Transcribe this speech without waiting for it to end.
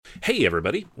Hey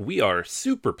everybody, we are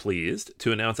super pleased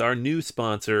to announce our new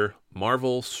sponsor,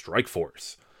 Marvel Strike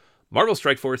Force. Marvel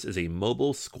Strike Force is a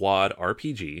mobile squad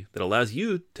RPG that allows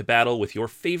you to battle with your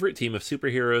favorite team of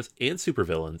superheroes and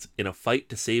supervillains in a fight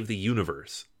to save the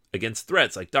universe against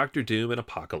threats like Doctor Doom and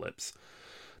Apocalypse.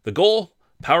 The goal?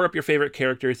 Power up your favorite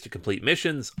characters to complete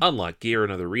missions, unlock gear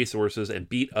and other resources, and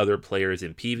beat other players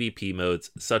in PvP modes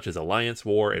such as Alliance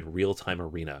War and Real-Time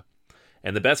Arena.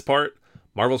 And the best part?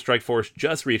 Marvel Strike Force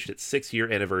just reached its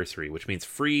 6-year anniversary, which means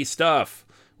free stuff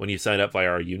when you sign up via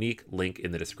our unique link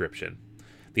in the description.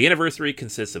 The anniversary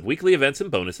consists of weekly events and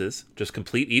bonuses. Just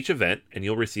complete each event and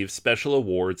you'll receive special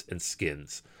awards and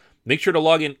skins. Make sure to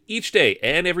log in each day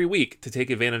and every week to take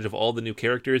advantage of all the new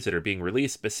characters that are being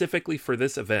released specifically for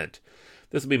this event.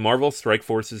 This will be Marvel Strike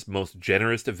Force's most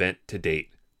generous event to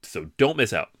date, so don't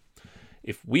miss out.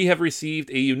 If we have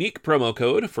received a unique promo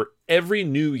code for every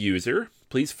new user,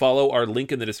 please follow our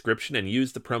link in the description and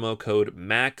use the promo code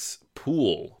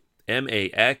MAXPOOL,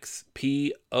 MAXPOOL.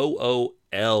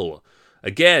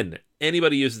 Again,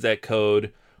 anybody uses that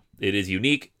code, it is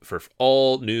unique for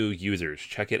all new users.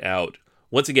 Check it out.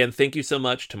 Once again, thank you so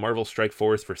much to Marvel Strike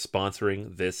Force for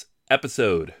sponsoring this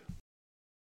episode.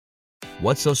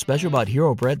 What's so special about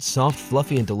Hero Bread's soft,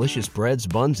 fluffy, and delicious breads,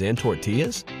 buns, and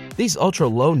tortillas? These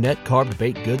ultra-low net-carb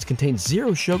baked goods contain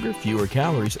zero sugar, fewer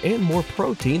calories, and more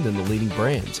protein than the leading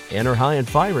brands, and are high in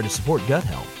fiber to support gut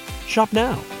health. Shop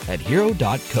now at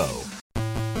hero.co.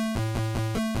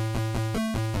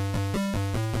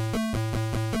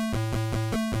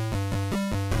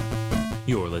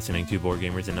 You're listening to Board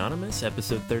Gamers Anonymous,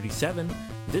 episode 37.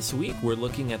 This week, we're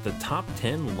looking at the top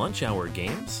 10 lunch hour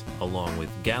games, along with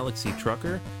Galaxy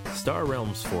Trucker, Star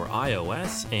Realms for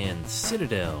iOS, and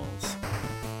Citadels.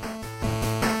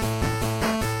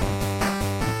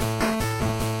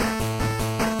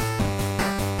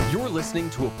 You're listening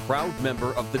to a proud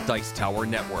member of the Dice Tower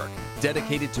Network,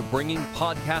 dedicated to bringing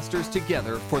podcasters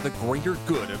together for the greater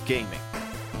good of gaming.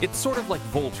 It's sort of like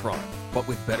Voltron, but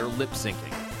with better lip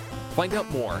syncing. Find out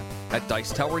more at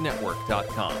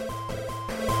Dicetowernetwork.com.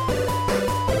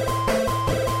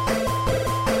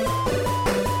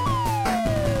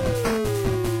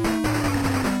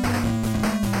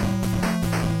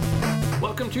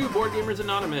 Welcome to Board Gamers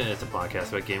Anonymous, a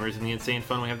podcast about gamers and the insane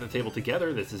fun we have at the table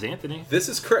together. This is Anthony. This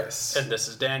is Chris. And this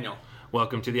is Daniel.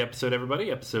 Welcome to the episode,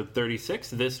 everybody. Episode 36.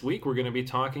 This week, we're going to be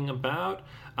talking about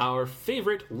our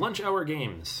favorite lunch hour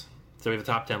games. So we have a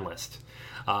top 10 list.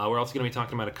 We're also going to be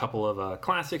talking about a couple of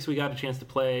classics we got a chance to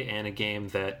play and a game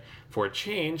that, for a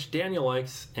change, Daniel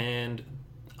likes and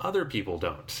other people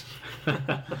don't.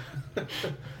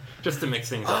 Just to mix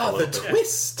things up a little bit.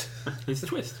 Twist! It's a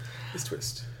twist. It's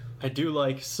twist. I do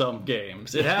like some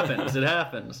games. It happens. It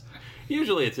happens.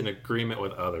 Usually it's in agreement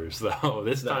with others, though.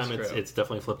 This That's time true. it's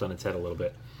definitely flipped on its head a little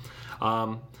bit.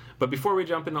 But before we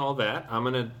jump into all that, I'm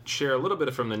going to share a little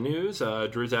bit from the news.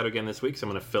 Drew's out again this week, so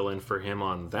I'm going to fill in for him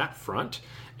on that front.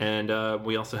 And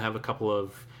we also have a couple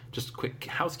of just quick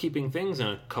housekeeping things and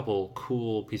a couple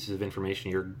cool pieces of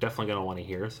information you're definitely going to want to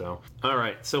hear. So, all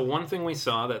right. So one thing we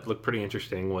saw that looked pretty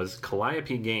interesting was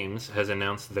Calliope Games has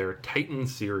announced their Titan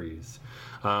series.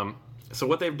 So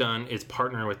what they've done is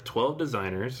partner with 12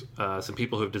 designers, some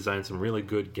people who have designed some really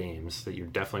good games that you're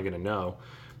definitely going to know.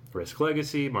 Risk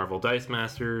Legacy, Marvel Dice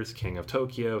Masters, King of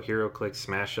Tokyo, HeroClix,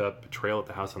 Smash Up, Betrayal at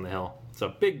the House on the Hill.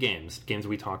 So big games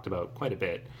we talked about quite a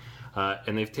bit.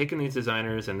 And they've taken these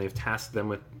designers and they've tasked them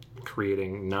with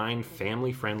creating 9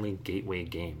 family-friendly gateway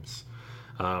games.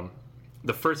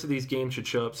 The first of these games should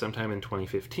show up sometime in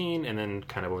 2015 and then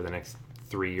kind of over the next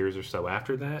 3 years or so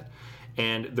after that.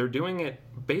 And they're doing it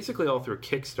basically all through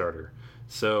Kickstarter.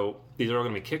 So these are all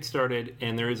going to be kickstarted,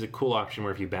 and there is a cool option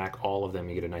where if you back all of them,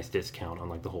 you get a nice discount on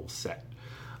like the whole set.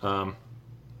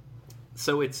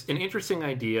 So it's an interesting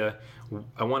idea.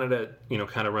 I wanted to,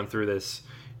 kind of run through this.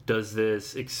 Does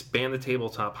this expand the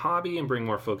tabletop hobby and bring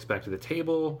more folks back to the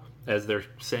table, as they're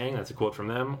saying? That's a quote from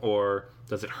them. Or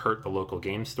does it hurt the local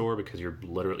game store because you're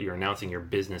announcing your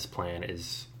business plan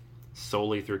is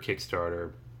solely through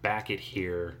Kickstarter? Back it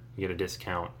here, you get a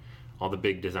discount. All the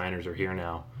big designers are here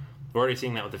now. We're already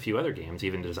seeing that with a few other games.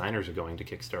 Even designers are going to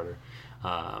Kickstarter.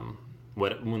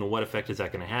 What effect is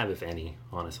that going to have, if any,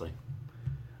 honestly?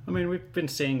 I mean, we've been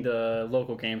seeing the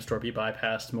local game store be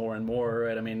bypassed more and more,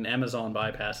 right? I mean, Amazon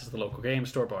bypasses the local game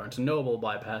store, Barnes & Noble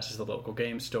bypasses the local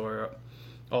game store.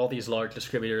 All these large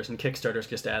distributors, and Kickstarter's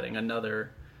just adding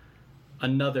another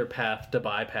path to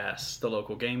bypass the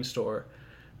local game store.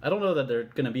 I don't know that they're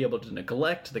going to be able to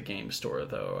neglect the game store,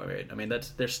 though. I mean,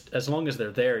 there's as long as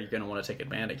they're there, you're going to want to take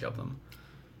advantage of them.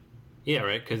 Yeah,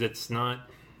 right. Because it's not.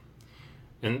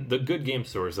 And the good game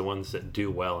stores, the ones that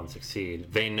do well and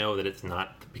succeed, they know that it's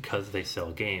not because they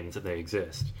sell games that they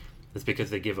exist. It's because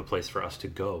they give a place for us to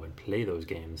go and play those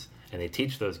games, and they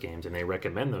teach those games, and they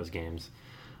recommend those games.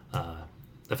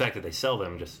 The fact that they sell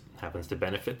them just happens to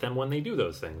benefit them when they do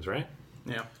those things, right?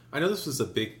 Yeah. I know this was a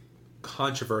big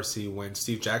controversy when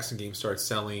Steve Jackson Games started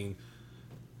selling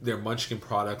their Munchkin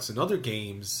products and other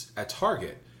games at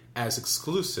Target as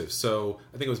exclusive. So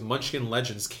I think it was Munchkin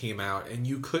Legends came out, and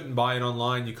you couldn't buy it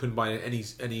online. You couldn't buy it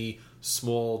at any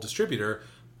small distributor,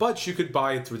 but you could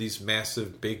buy it through these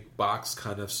massive big box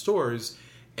kind of stores.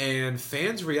 And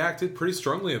fans reacted pretty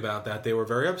strongly about that. They were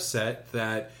very upset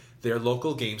that their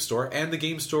local game store and the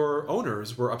game store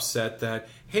owners were upset that,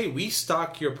 hey, we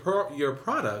stock your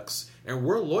products and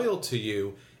we're loyal to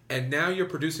you, and now you're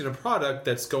producing a product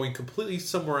that's going completely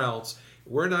somewhere else.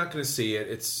 We're not going to see it.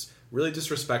 It's really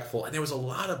disrespectful. And there was a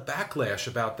lot of backlash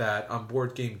about that on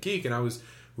Board Game Geek, and I was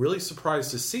really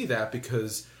surprised to see that,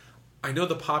 because I know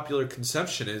the popular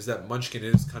conception is that Munchkin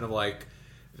is kind of like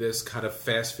this kind of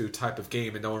fast food type of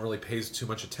game, and no one really pays too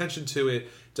much attention to it,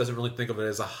 doesn't really think of it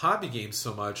as a hobby game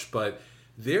so much, but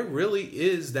there really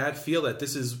is that feel that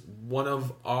this is one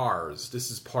of ours,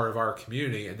 this is part of our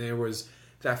community, and there was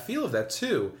that feel of that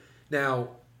too. Now,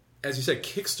 as you said,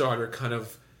 Kickstarter kind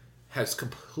of has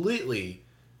completely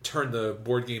turned the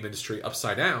board game industry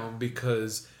upside down,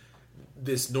 because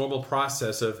this normal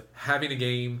process of having a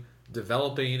game,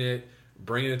 developing it,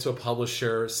 bringing it to a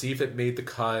publisher, see if it made the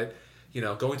cut,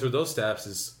 going through those steps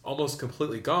is almost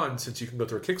completely gone, since you can go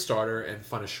through a Kickstarter and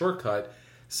find a shortcut.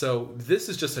 So this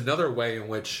is just another way in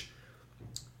which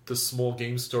the small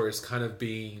game store is kind of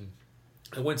being,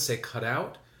 I wouldn't say cut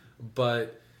out,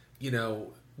 but,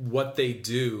 what they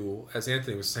do, as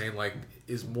Anthony was saying, like,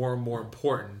 is more and more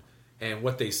important, and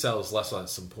what they sell is less and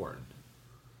less important.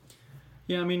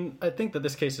 Yeah, I mean, I think that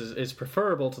this case is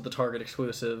preferable to the Target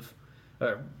exclusive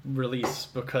release,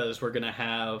 because we're going to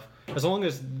have, as long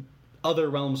as other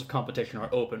realms of competition are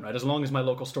open, right? As long as my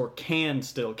local store can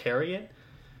still carry it,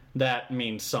 that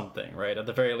means something, right? At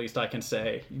the very least, I can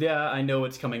say, yeah, I know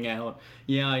it's coming out.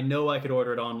 Yeah, I know I could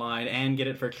order it online and get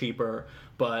it for cheaper,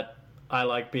 but I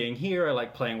like being here. I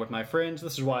like playing with my friends.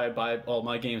 This is why I buy all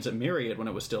my games at Myriad when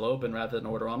it was still open rather than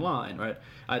order online, right?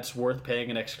 It's worth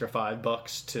paying an extra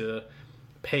 $5 to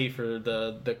pay for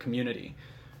the community,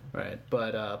 right?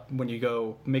 But when you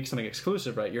go make something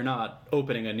exclusive, right, you're not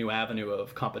opening a new avenue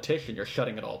of competition. You're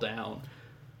shutting it all down.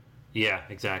 Yeah,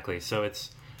 exactly. So I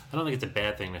don't think it's a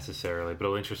bad thing necessarily, but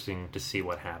it'll be interesting to see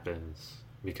what happens,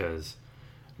 because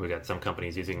we got some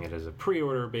companies using it as a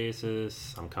pre-order basis.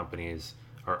 Some companies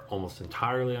are almost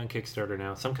entirely on Kickstarter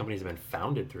now. Some companies have been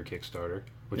founded through Kickstarter,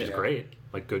 which is great.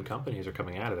 Like, good companies are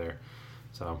coming out of there.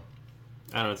 So,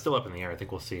 I don't know, it's still up in the air. I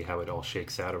think we'll see how it all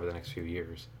shakes out over the next few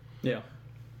years. Yeah.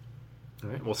 All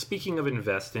right. Well, speaking of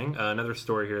investing, another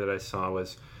story here that I saw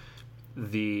was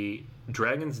the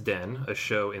Dragon's Den, a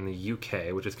show in the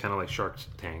UK, which is kind of like Shark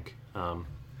Tank.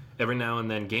 Every now and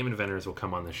then, game inventors will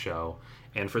come on the show,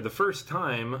 and for the first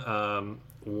time,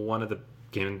 one of the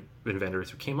game inventors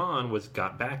who came on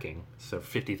got backing, so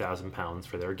 £50,000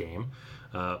 for their game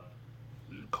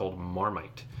called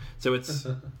Marmite. So it's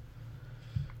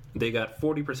they got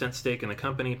 40% stake in the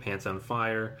company, Pants on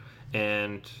Fire,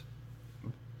 and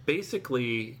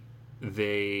basically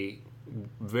they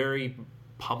very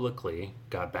publicly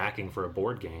got backing for a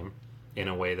board game in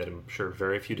a way that I'm sure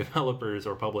very few developers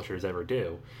or publishers ever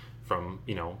do, from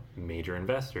major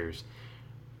investors.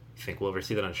 You think we'll ever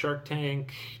see that on Shark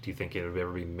Tank? Do you think it'll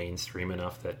ever be mainstream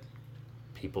enough that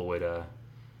people would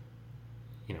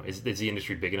is the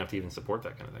industry big enough to even support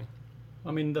that kind of thing?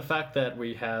 I mean, the fact that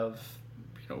we have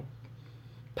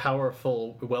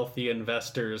powerful, wealthy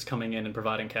investors coming in and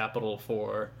providing capital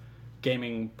for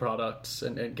gaming products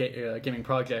and gaming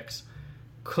projects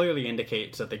clearly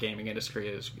indicates that the gaming industry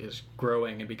is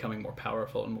growing and becoming more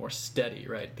powerful and more steady,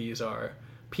 right? These are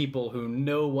people who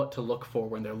know what to look for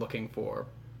when they're looking for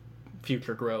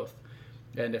future growth.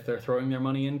 And if they're throwing their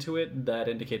money into it, that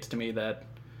indicates to me that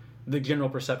the general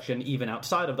perception, even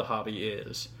outside of the hobby,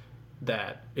 is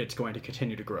that it's going to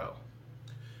continue to grow.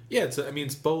 Yeah,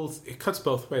 it's both. It cuts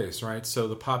both ways, right? So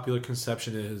the popular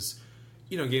conception is,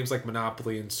 games like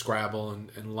Monopoly and Scrabble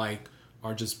and like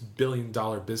are just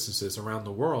billion-dollar businesses around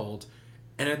the world,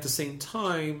 and at the same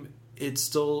time, it's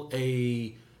still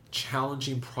a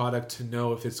challenging product to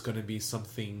know if it's going to be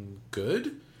something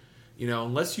good.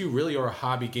 Unless you really are a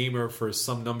hobby gamer for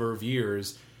some number of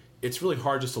years, it's really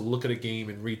hard just to look at a game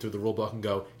and read through the rulebook and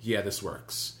go, yeah, this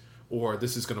works, or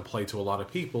this is going to play to a lot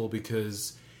of people,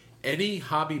 because any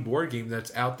hobby board game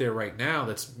that's out there right now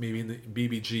that's maybe in the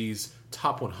BBG's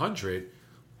top 100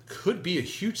 could be a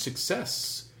huge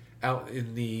success out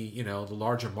in the the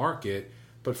larger market,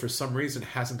 but for some reason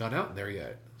hasn't gone out there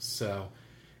yet. So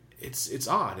it's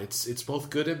odd. It's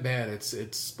both good and bad.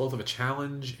 It's both of a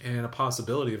challenge and a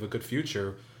possibility of a good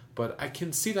future. But I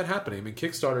can see that happening. I mean,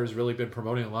 Kickstarter has really been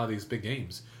promoting a lot of these big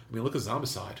games. I mean, look at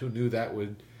Zombicide. Who knew that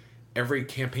would... Every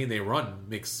campaign they run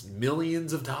makes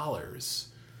millions of dollars.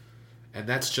 And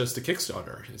that's just a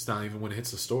Kickstarter. It's not even when it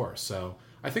hits the store. So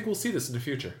I think we'll see this in the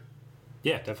future.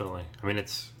 Yeah, definitely. I mean,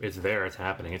 it's there. It's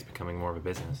happening. It's becoming more of a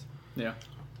business. Yeah.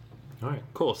 All right,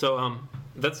 cool. So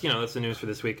that's the news for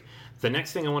this week. The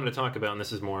next thing I wanted to talk about, and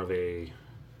this is more of a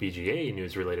BGA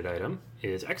news-related item,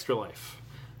 is Extra Life.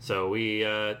 So we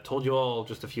told you all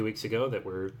just a few weeks ago that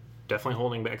we're definitely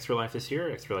holding Extra Life this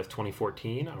year, Extra Life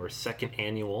 2014, our second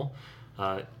annual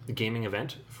gaming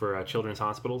event for children's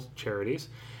hospitals, charities.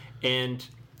 And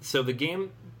so the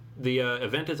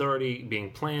event is already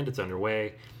being planned. It's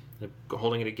underway. They're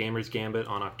holding it at Gamers Gambit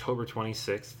on October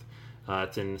 26th.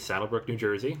 It's in Saddlebrook, New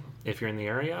Jersey. If you're in the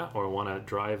area or want to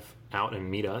drive out and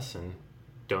meet us and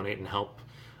donate and help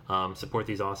support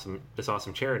this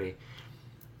awesome charity.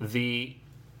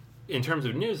 In terms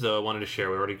of news, though, I wanted to share,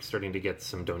 we're already starting to get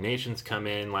some donations come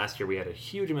in. Last year we had a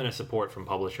huge amount of support from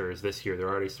publishers. This year they're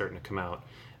already starting to come out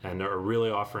and are really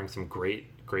offering some great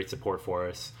support for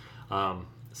us.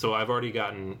 So I've already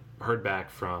heard back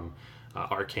from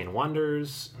Arcane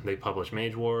Wonders. They publish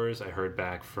Mage Wars. I heard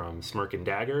back from Smirk and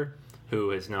Dagger,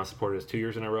 who has now supported us 2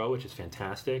 years in a row, which is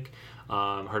fantastic.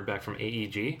 Heard back from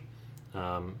AEG,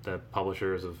 the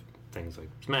publishers of things like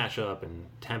Smash Up and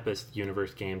Tempest,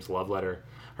 Universe Games, Love Letter.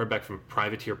 Heard back from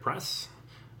Privateer Press.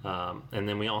 And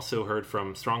then we also heard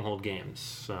from Stronghold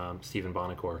Games, Stephen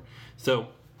Bonacore. So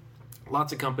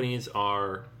lots of companies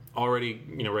are already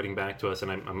writing back to us,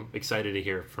 and I'm excited to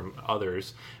hear from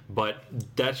others. But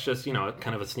that's just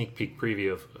kind of a sneak peek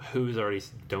preview of who's already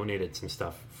donated some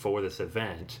stuff for this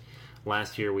event.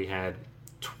 Last year we had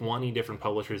 20 different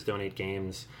publishers donate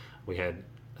games. We had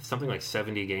something like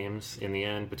 70 games in the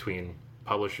end between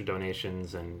publisher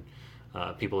donations and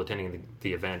people attending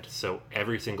the event. So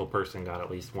every single person got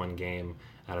at least one game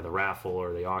out of the raffle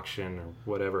or the auction or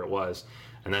whatever it was.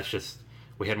 And that's just,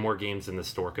 we had more games than the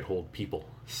store could hold people.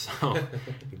 So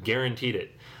guaranteed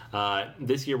it.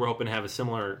 This year we're hoping to have a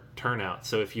similar turnout.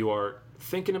 So if you are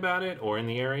thinking about it or in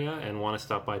the area and want to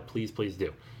stop by, please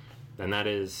do. And that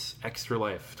is Extra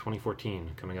Life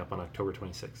 2014 coming up on October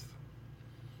 26th.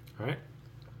 All right.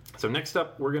 So next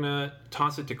up, we're going to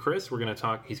toss it to Chris. He's going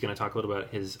to talk a little about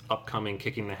his upcoming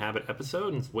Kicking the Habit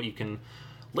episode and what you can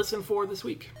listen for this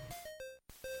week.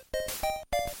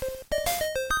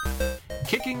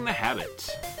 Kicking the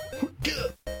Habit.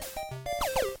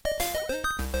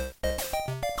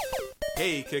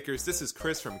 Hey Kickers, this is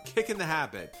Chris from Kicking the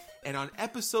Habit. And on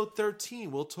episode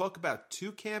 13, we'll talk about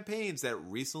 2 campaigns that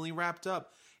recently wrapped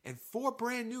up and 4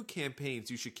 brand new campaigns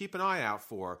you should keep an eye out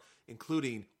for,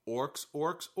 including Orcs,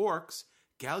 Orcs, Orcs,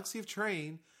 Galaxy of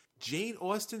Train, Jane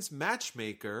Austen's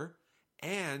Matchmaker,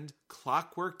 and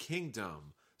Clockwork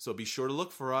Kingdom. So be sure to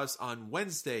look for us on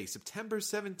Wednesday, September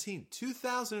 17,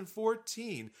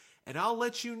 2014, and I'll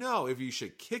let you know if you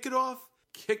should kick it off,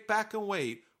 kick back and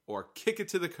wait, or kick it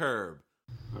to the curb.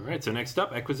 All right, so next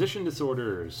up, acquisition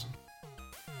disorders.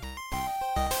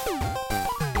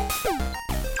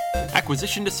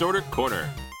 Acquisition Disorder Corner.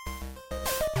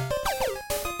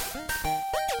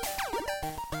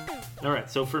 All right,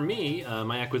 so for me,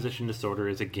 my acquisition disorder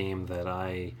is a game that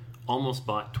I almost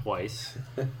bought twice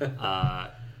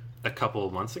a couple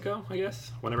of months ago, I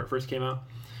guess, whenever it first came out.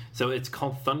 So it's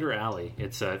called Thunder Alley.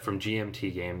 It's from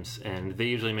GMT Games, and they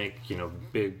usually make,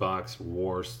 big box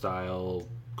war style,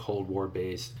 Cold War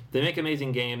based. They make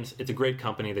amazing games. It's a great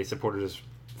company. They supported us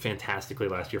fantastically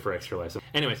last year for Extra Life. So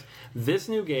anyways, this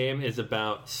new game is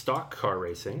about stock car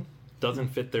racing. Doesn't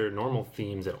fit their normal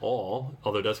themes at all,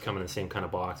 although it does come in the same kind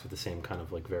of box with the same kind of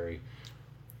very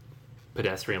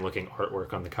pedestrian looking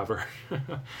artwork on the cover.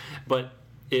 But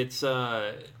it's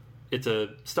a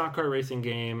stock car racing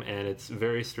game, and it's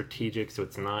very strategic, so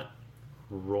it's not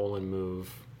roll and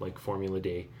move like Formula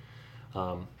D,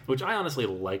 which I honestly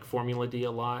like Formula D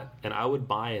a lot, and I would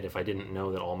buy it if I didn't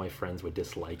know that all my friends would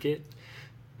dislike it.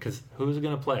 Because who's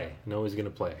going to play? No one's going to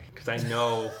play. Because I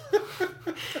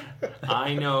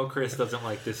know Chris doesn't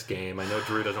like this game. I know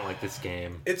Drew doesn't like this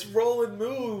game. It's roll and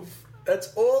move.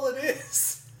 That's all it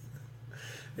is.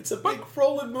 It's a big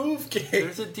roll and move game.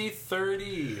 There's a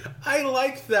D30. I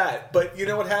like that. But you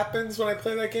know what happens when I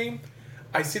play that game?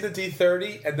 I see the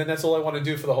D30, and then that's all I want to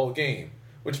do for the whole game.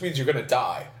 Which means you're going to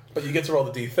die. But you get to roll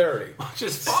the D30. Which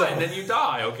is fine. Then you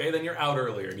die, okay? Then you're out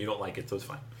earlier, and you don't like it, so it's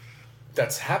fine.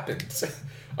 that's happened.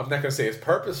 I'm not going to say it's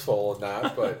purposeful or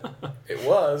not, but it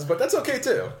was. But that's okay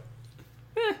too.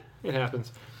 It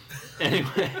happens.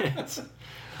 Anyways,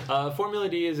 Formula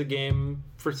D is a game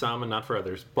for some and not for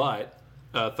others, but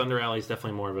Thunder Alley is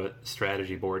definitely more of a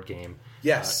strategy board game.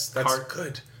 Yes, that's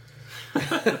good.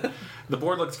 The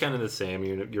board looks kind of the same.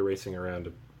 You're racing around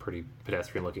a pretty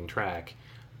pedestrian-looking track,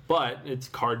 but it's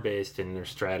card-based and there's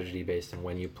strategy-based in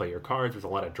when you play your cards. There's a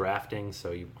lot of drafting,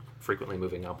 so you're frequently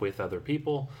moving up with other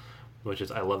people, which is,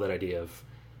 I love that idea of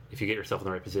if you get yourself in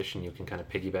the right position, you can kind of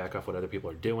piggyback off what other people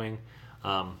are doing.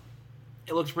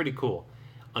 It looks pretty cool.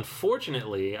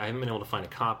 Unfortunately, I haven't been able to find a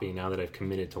copy now that I've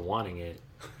committed to wanting it.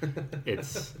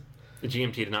 The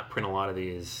GMT did not print a lot of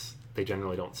these. They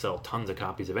generally don't sell tons of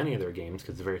copies of any of their games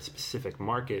because it's a very specific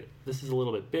market. This is a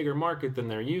little bit bigger market than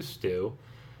they're used to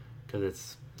because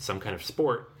it's some kind of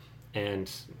sport, and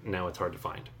now it's hard to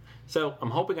find. So I'm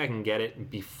hoping I can get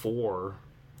it before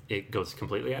it goes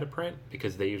completely out of print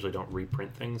because they usually don't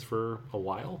reprint things for a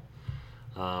while.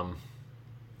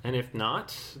 And if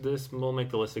not, this will make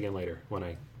the list again later when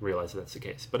I realize that's the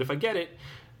case. But if I get it,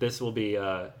 this will be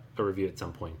a review at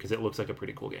some point because it looks like a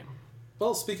pretty cool game.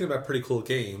 Well, speaking about pretty cool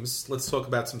games, let's talk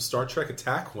about some Star Trek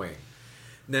Attack Wing.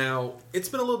 Now, it's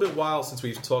been a little bit while since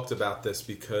we've talked about this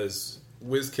because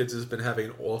WizKids has been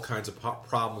having all kinds of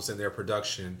problems in their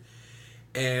production.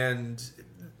 And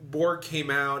Borg came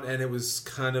out and it was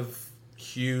kind of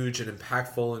huge and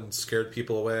impactful and scared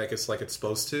people away, I guess, like it's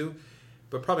supposed to.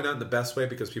 But probably not in the best way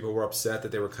because people were upset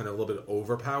that they were kind of a little bit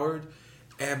overpowered.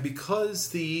 And because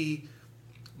the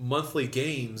monthly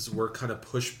games were kind of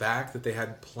pushed back that they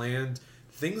had planned,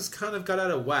 things kind of got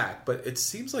out of whack. But it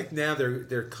seems like now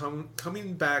they're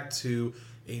coming back to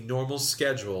a normal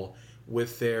schedule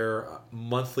with their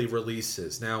monthly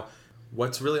releases. Now,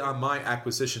 what's really on my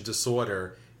acquisition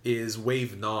disorder is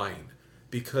Wave 9,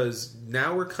 because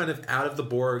now we're kind of out of the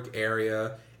Borg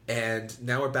area, and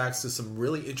now we're back to some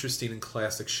really interesting and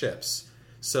classic ships.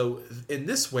 So in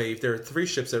this wave, there are 3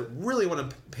 ships that I really want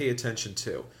to pay attention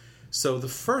to. So the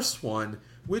first one,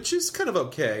 which is kind of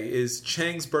okay, is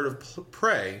Chang's Bird of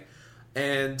Prey,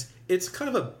 and it's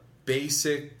kind of a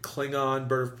basic Klingon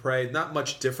Bird of Prey, not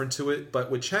much different to it, but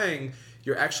with Chang,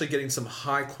 you're actually getting some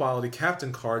high-quality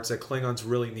captain cards that Klingons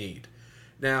really need.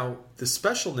 Now, the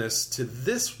specialness to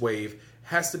this wave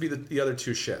has to be the other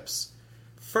 2 ships.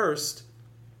 First,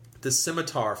 the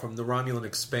Scimitar from the Romulan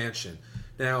expansion.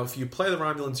 Now, if you play the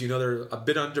Romulans, you know they're a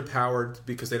bit underpowered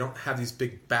because they don't have these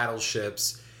big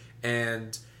battleships,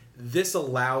 and this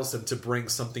allows them to bring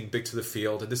something big to the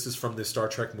field. And this is from the Star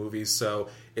Trek movies, so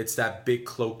it's that big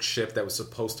cloak ship that was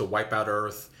supposed to wipe out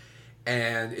Earth,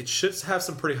 and it should have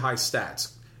some pretty high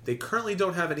stats. They currently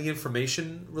don't have any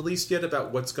information released yet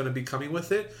about what's going to be coming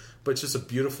with it, but it's just a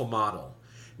beautiful model.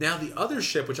 Now, the other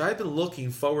ship, which I've been looking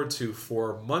forward to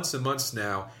for months and months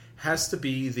now, has to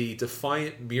be the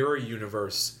Defiant Mirror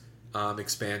Universe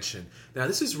expansion. Now,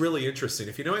 this is really interesting.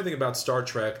 If you know anything about Star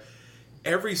Trek,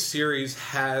 every series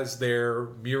has their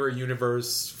Mirror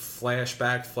Universe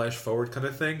flashback, flash forward kind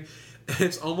of thing. And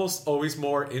it's almost always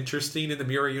more interesting in the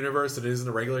Mirror Universe than it is in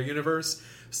the regular universe.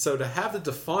 So to have the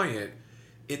Defiant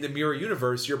in the Mirror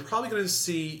Universe, you're probably going to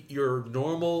see your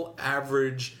normal,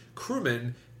 average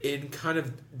crewman in kind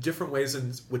of different ways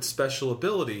and with special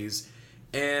abilities.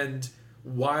 And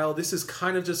while this is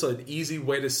kind of just an easy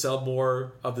way to sell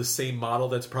more of the same model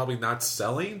that's probably not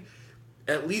selling,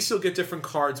 at least you'll get different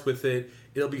cards with it.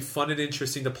 It'll be fun and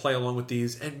interesting to play along with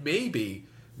these. And maybe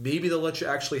they'll let you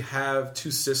actually have 2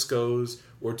 Ciscos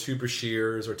or 2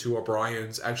 Bashirs or 2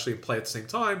 O'Briens actually play at the same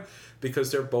time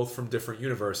because they're both from different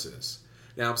universes.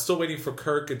 Now, I'm still waiting for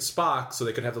Kirk and Spock so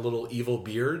they can have the little evil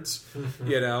beards,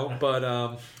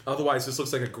 But otherwise, this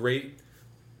looks like a great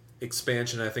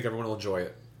expansion, and I think everyone will enjoy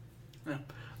it.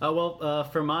 Yeah.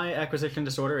 For my acquisition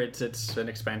disorder, it's an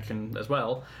expansion as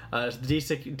well. It's the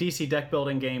DC Deck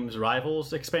Building Games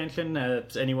Rivals expansion.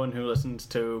 Anyone who listens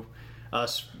to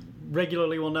us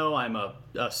regularly will know I'm a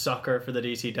sucker for the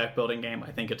DC Deck Building game.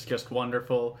 I think it's just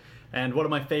wonderful. And one of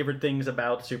my favorite things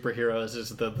about superheroes is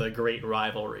the great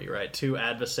rivalry, right? 2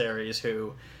 adversaries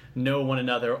who know one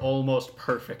another almost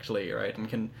perfectly, right?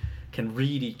 And can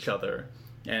read each other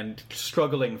and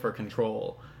struggling for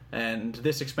control. And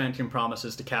this expansion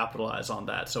promises to capitalize on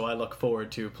that, so I look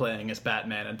forward to playing as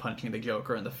Batman and punching the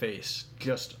Joker in the face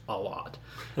just a lot.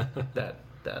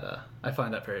 I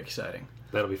find that very exciting.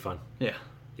 That'll be fun. Yeah.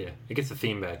 Yeah. It gets the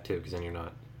theme back, too, because then you're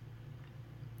not,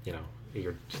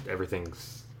 you're just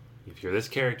everything's, if you're this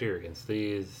character, you're against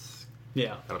these.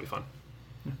 Yeah. That'll be fun.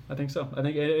 I think so. I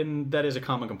think, and that is a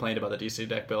common complaint about the DC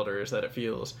Deck Builder, is that it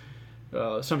feels...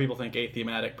 some people think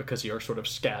athematic because you're sort of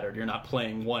scattered. You're not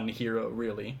playing one hero,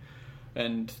 really.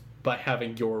 and by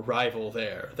having your rival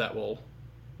there, that will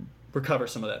recover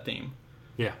some of that theme.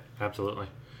 Yeah, absolutely.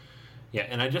 Yeah,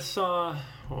 and I just saw,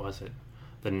 what was it?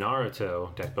 The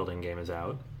Naruto deck building game is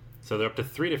out. So they're up to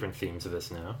 3 different themes of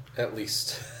this now. At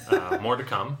least. More to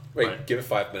come. Wait, give it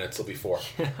 5 minutes, it'll be 4.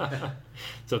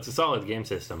 So it's a solid game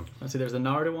system. Let's see, there's the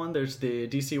Naruto one, there's the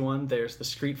DC one, there's the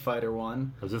Street Fighter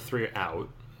one. Those are 3 out.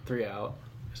 3 out.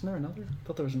 Isn't there another? I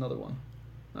thought there was another one.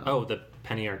 Oh, the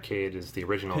Penny Arcade is the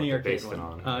original that they based it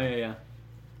on. Oh, yeah.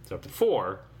 So up to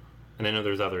 4, and I know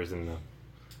there's others in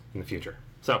the future.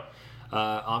 So,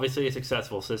 obviously a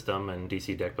successful system, and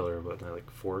DC Deck Builder, but like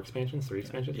 4 expansions, 3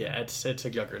 expansions? Yeah, it's a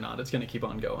juggernaut. It's going to keep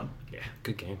on going. Yeah,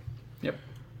 good game. Yep.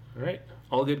 All right,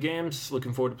 all good games.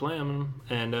 Looking forward to playing them.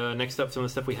 And next up, some of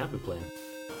the stuff we have been playing.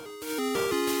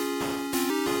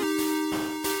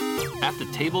 At the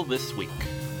table this week.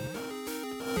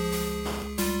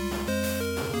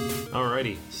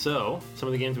 Alrighty, so some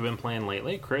of the games we've been playing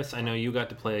lately. Chris, I know you got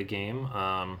to play a game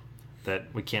that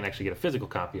we can't actually get a physical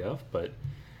copy of, but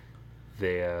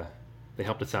they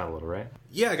helped us out a little, right?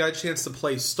 Yeah, I got a chance to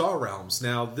play Star Realms.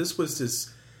 Now, this was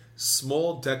this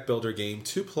small deck builder game,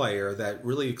 2-player, that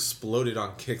really exploded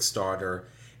on Kickstarter,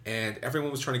 and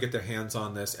everyone was trying to get their hands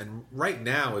on this. And right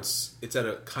now, it's at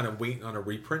a kind of waiting on a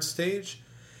reprint stage.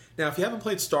 Now, if you haven't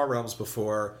played Star Realms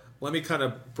before, let me kind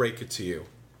of break it to you.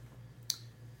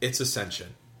 It's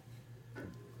Ascension.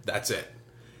 That's it.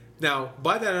 Now,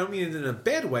 by that I don't mean it in a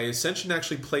bad way. Ascension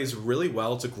actually plays really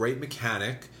well. It's a great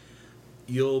mechanic.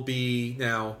 You'll be,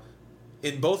 now,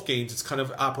 in both games, it kind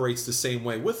of operates the same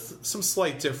way with some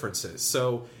slight differences.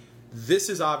 So, this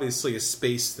is obviously a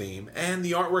space theme, and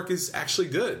the artwork is actually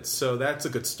good. So, that's a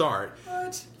good start.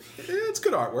 But it's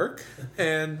good artwork.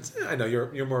 And I know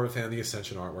you're more of a fan of the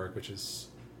Ascension artwork, which is...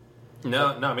 No,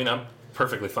 I mean, I'm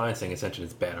perfectly fine saying Ascension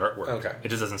is bad artwork. Okay. It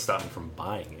just doesn't stop me from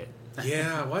buying it.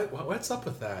 Yeah, what's up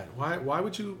with that? Why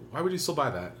would you still buy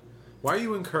that? Why are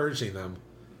you encouraging them?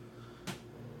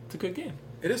 It's a good game.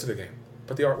 It is a good game,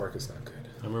 but the artwork is not good.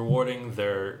 I'm rewarding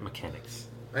their mechanics.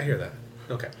 I hear that.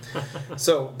 Okay.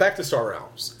 So, back to Star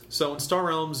Realms. So, in Star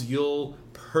Realms, you'll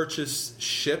purchase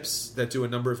ships that do a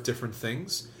number of different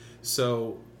things.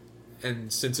 So,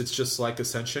 and since it's just like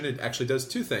Ascension, it actually does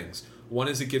 2 things. One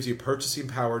is it gives you purchasing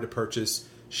power to purchase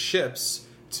ships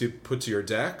to put to your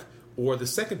deck. Or the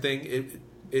second thing,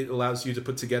 it allows you to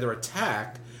put together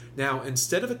attack. Now,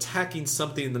 instead of attacking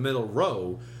something in the middle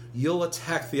row, you'll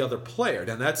attack the other player.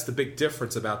 Now, that's the big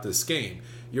difference about this game.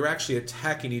 You're actually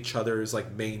attacking each other's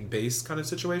like main base kind of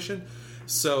situation.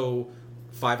 So,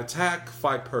 5 attack,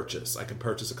 5 purchase. I can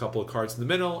purchase a couple of cards in the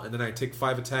middle, and then I take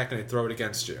 5 attack and I throw it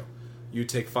against you. You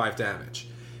take 5 damage.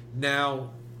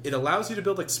 Now, it allows you to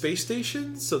build like space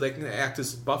stations, so they can act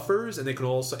as buffers, and they can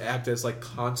also act as like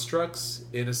constructs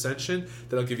in Ascension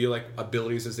that'll give you like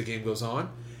abilities as the game goes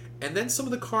on. And then some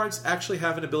of the cards actually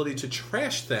have an ability to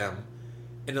trash them,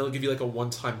 and it'll give you like a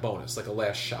one-time bonus, like a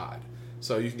last shot.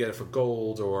 So you can get it for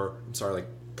gold, or like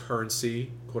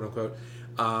currency, quote unquote,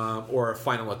 or a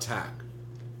final attack.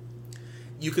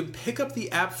 You can pick up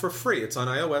the app for free. It's on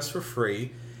iOS for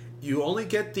free. You only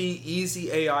get the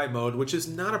easy AI mode, which is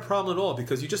not a problem at all,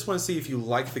 because you just want to see if you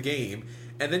like the game,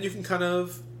 and then you can kind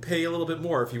of pay a little bit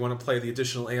more if you want to play the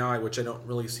additional AI, which I don't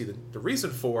really see the reason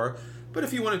for, but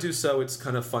if you want to do so, it's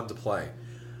kind of fun to play.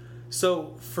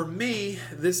 So, for me,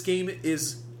 this game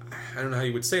is, I don't know how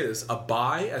you would say this, a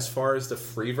buy as far as the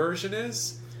free version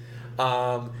is.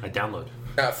 A download.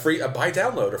 A free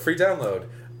download.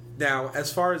 Now,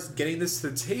 as far as getting this to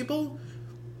the table,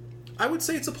 I would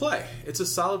say it's a play. It's a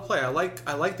solid play. I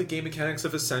like the game mechanics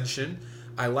of Ascension.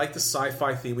 I like the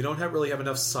sci-fi theme. We don't really have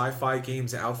enough sci-fi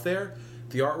games out there.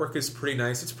 The artwork is pretty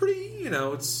nice. It's pretty,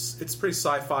 it's pretty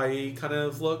sci-fi kind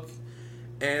of look,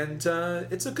 and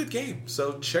it's a good game.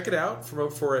 So check it out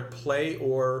for a play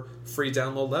or free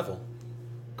download level.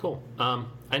 Cool.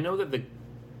 I know that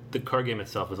the card game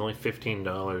itself is only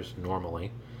 $15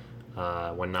 normally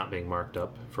when not being marked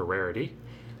up for rarity.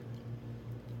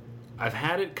 I've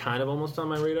had it kind of almost on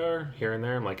my radar here and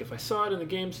there. I'm like, if I saw it in the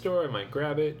game store, I might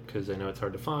grab it because I know it's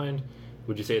hard to find.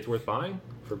 Would you say it's worth buying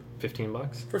for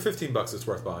 $15? For $15, it's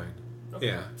worth buying. Okay.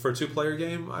 Yeah, for a 2-player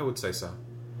game, I would say so.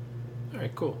 All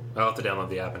right, cool. I'll have to download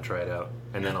the app and try it out,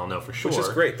 and then I'll know for sure. Which is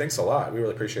great. Thanks a lot. We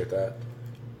really appreciate that.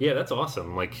 Yeah, that's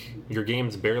awesome. Like, your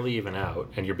game's barely even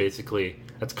out, and you're basically,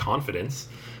 that's confidence.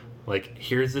 Like,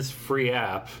 here's this free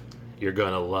app. You're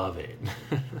gonna love it.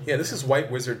 Yeah, this is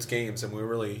White Wizards Games, and we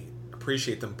really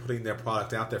appreciate them putting their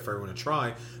product out there for everyone to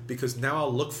try, because now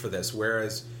I'll look for this,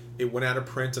 whereas it went out of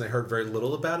print and I heard very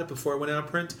little about it before it went out of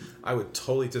print, I would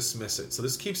totally dismiss it. So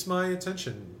this keeps my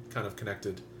attention kind of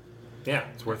connected. Yeah,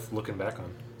 it's worth looking back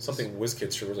on. Something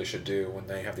WizKids really should do when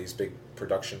they have these big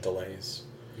production delays.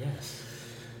 Yes.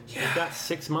 Yeah. They've got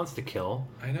 6 months to kill.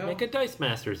 I know. Make a Dice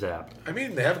Masters app. I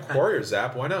mean, they have a Warriors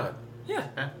app. Why not? Yeah.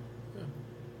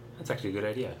 That's actually a good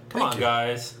idea. Come Thank on, you.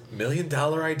 guys. $1 million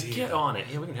idea. Get on it.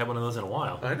 Yeah, we can have one of those in a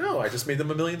while. I know. I just made them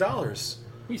 $1 million.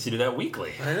 We used to do that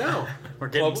weekly. I know. We're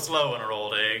getting slow in our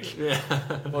old age. Yeah.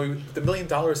 Well, the $1 million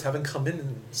haven't come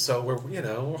in, so we're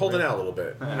holding out a little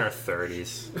bit. In our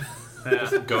 30s.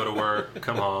 Yeah. Go to work,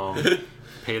 come home,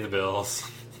 pay the bills.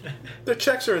 Their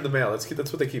checks are in the mail. That's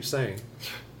what they keep saying.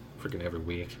 Freaking every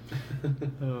week.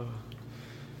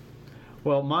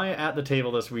 Well, my at the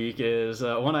table this week is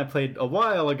one I played a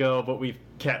while ago, but we've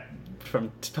kept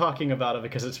from talking about it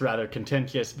because it's rather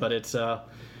contentious. But it's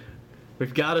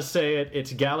we've got to say it.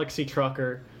 It's Galaxy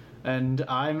Trucker, and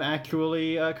I'm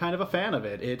actually kind of a fan of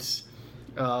it. It's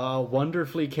a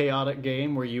wonderfully chaotic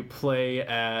game where you play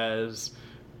as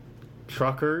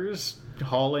truckers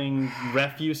hauling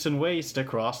refuse and waste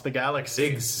across the galaxy.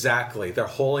 Exactly. They're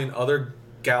hauling other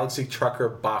Galaxy Trucker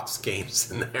box games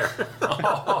in there.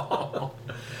 Oh.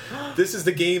 This is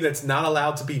the game that's not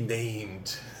allowed to be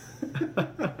named.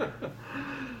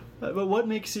 But what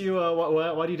makes you?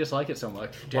 Why do you dislike it so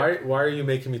much? Why are you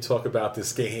making me talk about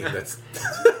this game? That's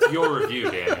Your review,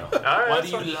 Daniel. right, Why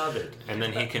that's do you love it? And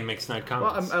then he can make snide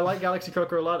comments. Well, I like Galaxy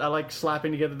Trucker a lot. I like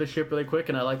slapping together the ship really quick,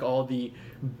 and I like all the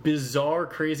bizarre,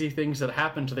 crazy things that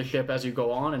happen to the ship as you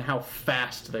go on and how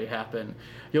fast they happen.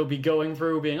 You'll be going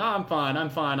through being, I'm fine,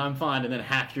 and then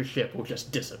half your ship will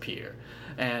just disappear.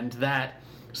 And that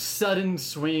sudden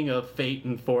swing of fate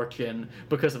and fortune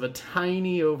because of a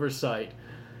tiny oversight,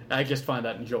 I just find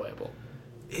that enjoyable.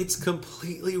 it's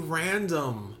completely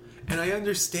random. And I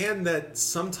understand that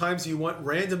sometimes you want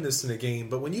randomness in a game,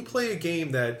 but when you play a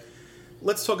game that...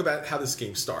 Let's talk about how this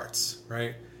game starts,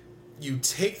 right? You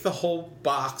take the whole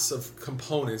box of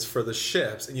components for the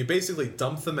ships, and you basically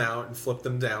dump them out and flip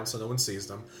them down so no one sees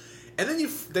them. And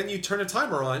then you turn a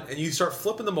timer on, and you start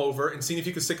flipping them over and seeing if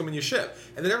you can stick them in your ship.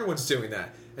 And then everyone's doing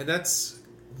that. And that's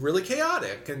really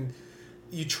chaotic. And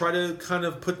you try to kind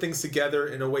of put things together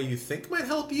in a way you think might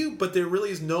help you, but there really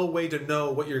is no way to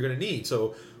know what you're going to need.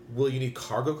 So will you need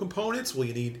cargo components? Will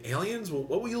you need aliens?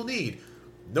 What will you need?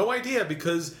 No idea,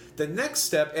 because the next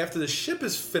step after the ship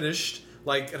is finished,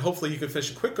 and hopefully you can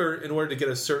finish it quicker in order to get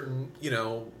a certain,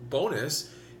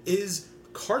 bonus, is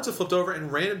cards are flipped over and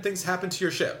random things happen to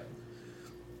your ship.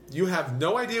 You have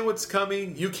no idea what's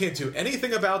coming. You can't do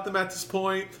anything about them at this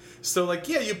point. So,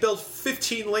 you built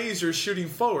 15 lasers shooting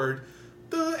forward.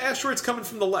 The asteroid's coming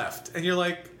from the left. And you're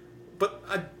like, but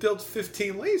I built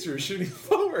 15 lasers shooting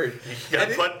forward. You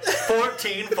gotta put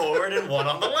 14 forward and one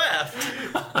on the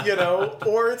left.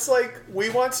 Or it's like,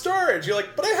 we want storage. You're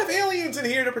like, but I have aliens in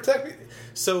here to protect me.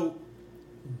 So,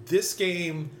 this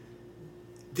game...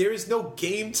 There is no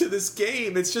game to this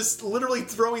game. It's just literally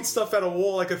throwing stuff at a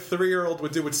wall like a 3-year-old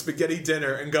would do with spaghetti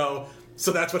dinner and go,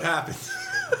 so that's what happens.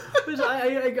 I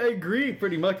agree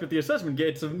pretty much with the assessment.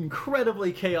 It's an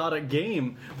incredibly chaotic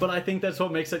game, but I think that's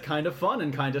what makes it kind of fun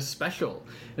and kind of special,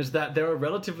 is that there are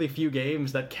relatively few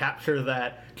games that capture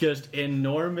that just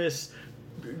enormous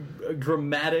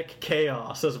dramatic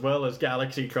chaos as well as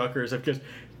Galaxy Truckers of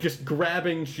just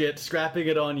grabbing shit, strapping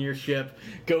it on your ship,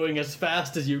 going as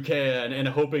fast as you can, and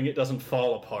hoping it doesn't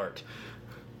fall apart.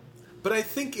 But I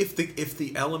think if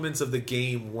the elements of the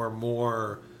game were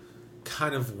more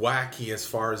kind of wacky as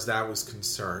far as that was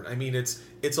concerned, I mean, it's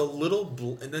a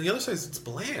little... and then the other side is it's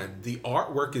bland. The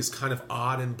artwork is kind of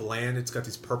odd and bland. It's got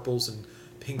these purples and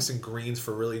pinks and greens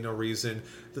for really no reason.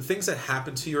 The things that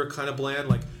happen to you are kind of bland.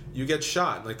 Like, you get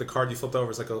shot, and the card you flipped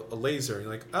over is like a laser, and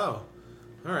you're like, oh...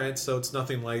 Alright, so it's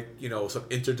nothing like, some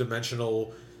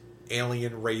interdimensional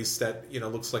alien race that,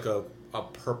 looks like a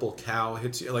purple cow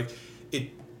hits you.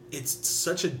 It's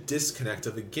such a disconnect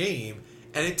of a game,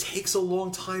 and it takes a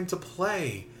long time to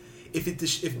play.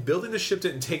 If building the ship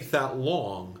didn't take that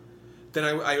long, then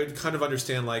I would kind of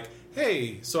understand,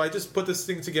 hey, so I just put this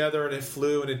thing together and it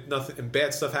flew and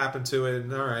bad stuff happened to it,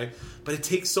 and alright. But it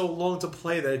takes so long to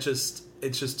play that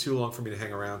it's just too long for me to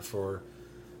hang around for,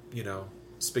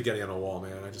 spaghetti on a wall,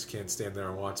 man. I just can't stand there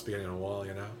and watch spaghetti on a wall,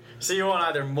 So you want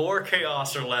either more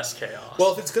chaos or less chaos?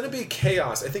 Well, if it's going to be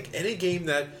chaos, I think any game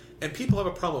that... And people have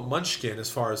a problem with Munchkin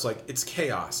as far as, it's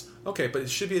chaos. Okay, but it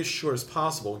should be as short as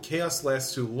possible. When chaos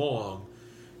lasts too long,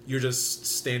 you're just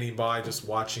standing by, just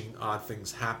watching odd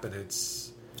things happen.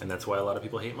 And that's why a lot of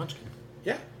people hate Munchkin.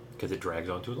 Yeah. Because it drags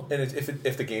on too long. And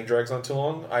if the game drags on too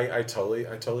long, I totally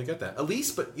get that. At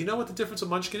least, but you know what the difference with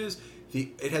Munchkin is?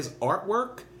 It has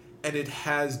artwork... and it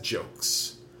has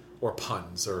jokes. or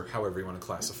puns, or however you want to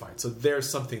classify it. So there's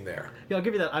something there. Yeah, I'll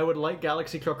give you that. I would like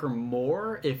Galaxy Trucker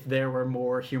more if there were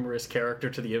more humorous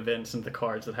character to the events and the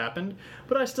cards that happened,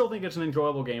 but I still think it's an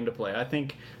enjoyable game to play. I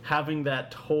think having that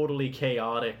totally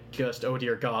chaotic, just, oh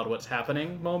dear God, what's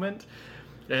happening moment,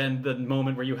 and the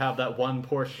moment where you have that one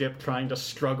poor ship trying to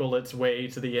struggle its way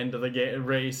to the end of the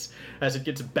race as it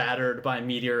gets battered by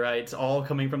meteorites, all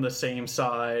coming from the same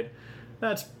side,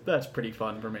 that's pretty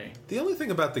fun for me. The only thing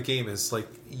about the game is, like,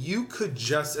 you could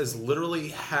just as literally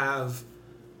have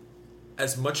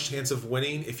as much chance of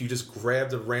winning if you just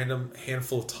grabbed a random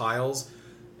handful of tiles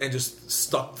and just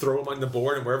throw them on the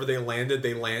board, and wherever they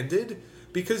landed,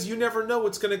 because you never know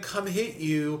what's going to come hit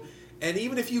you. And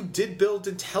even if you did build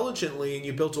intelligently and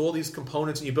you built all these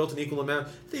components and you built an equal amount,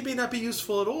 they may not be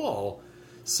useful at all.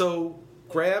 So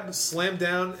grab, slam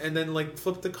down, and then like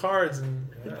flip the cards. And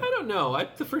I don't know.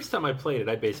 The first time I played it,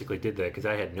 I basically did that because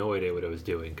I had no idea what I was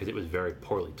doing because it was very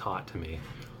poorly taught to me,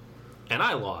 and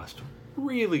I lost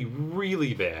really,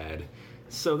 really bad.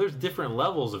 So there's different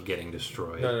levels of getting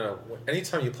destroyed. No.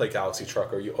 Anytime you play Galaxy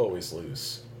Trucker, you always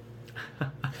lose.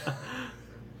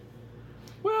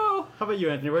 Well, how about you,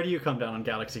 Anthony? Where do you come down on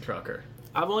Galaxy Trucker?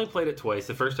 I've only played it twice.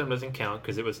 The first time doesn't count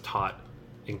because it was taught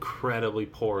incredibly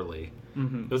poorly.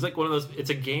 Mm-hmm. It was like one of those. It's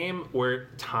a game where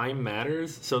time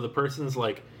matters. So the person's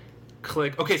like,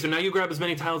 click. Okay, so now you grab as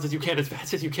many tiles as you can, as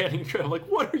fast as you can. And I'm like,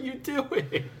 what are you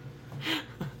doing?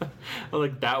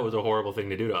 Like, that was a horrible thing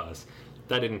to do to us.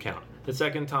 That didn't count. The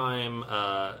second time,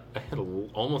 I had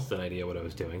almost an idea what I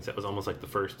was doing. So it was almost like the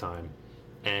first time,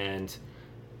 and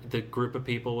the group of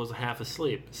people was half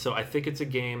asleep. So I think it's a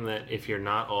game that if you're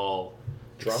not all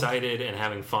excited and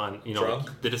having fun, you know, drunk,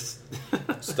 just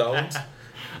stoned.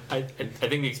 I think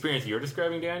the experience you're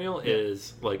describing, Daniel,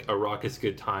 is like a raucous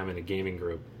good time in a gaming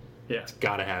group. Yeah, it's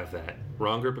got to have that.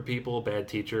 Wrong group of people, bad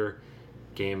teacher,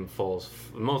 game falls.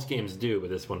 Most games do, but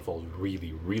this one falls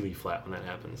really, really flat when that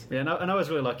happens. Yeah, and I was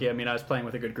really lucky. I mean, I was playing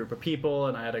with a good group of people,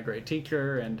 and I had a great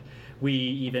teacher, and we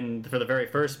even, for the very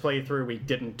first playthrough, we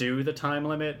didn't do the time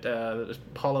limit.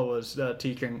 Paula was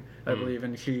teaching, I believe,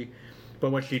 and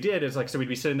but what she did is, like, so we'd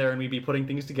be sitting there and we'd be putting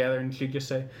things together, and she'd just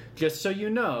say, just so you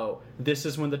know, this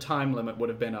is when the time limit would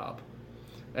have been up,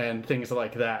 and things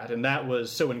like that. And that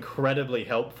was so incredibly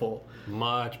helpful.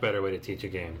 Much better way to teach a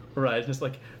game. Right, just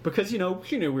like, because, you know,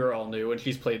 she knew we were all new, and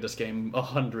she's played this game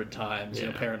 100 times,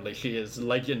 and apparently she is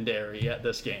legendary at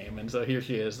this game, and so here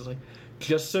she is, it's like,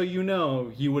 just so you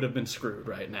know, you would have been screwed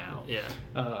right now.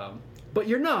 Yeah. But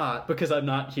you're not, because I'm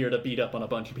not here to beat up on a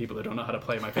bunch of people that don't know how to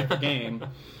play my favorite game.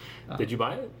 Did you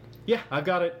buy it? Yeah, I've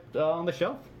got it on the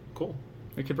shelf. Cool.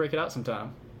 We could break it out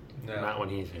sometime. No. Not when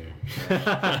he's here.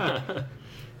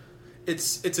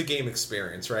 It's a game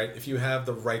experience, right? If you have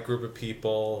the right group of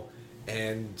people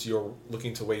and you're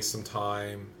looking to waste some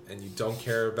time and you don't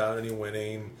care about any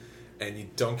winning and you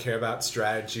don't care about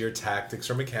strategy or tactics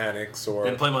or mechanics or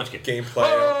then play Munchkin. Gameplay.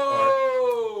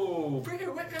 Oh!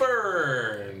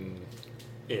 Burn!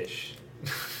 Ish.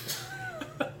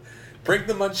 Bring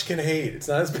the Munchkin hate. It's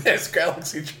not as bad as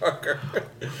Galaxy Trucker.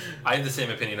 I have the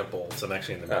same opinion of both, so I'm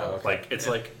actually in the middle. Okay. Like, it's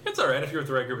alright if you're with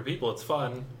the right group of people, it's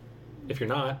fun. If you're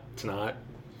not, it's not.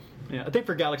 Yeah, I think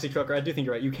for Galaxy Trucker, I do think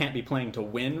you're right. You can't be playing to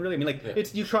win, really. I mean, like,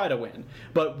 it's you try to win,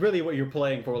 but really what you're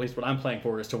playing for, at least what I'm playing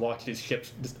for, is to watch these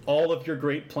ships, just all of your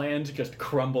great plans just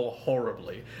crumble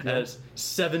horribly as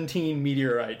 17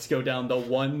 meteorites go down the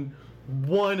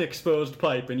one exposed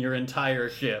pipe in your entire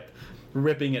ship,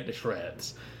 ripping it to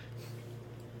shreds.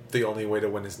 The only way to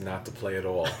win is not to play at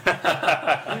all.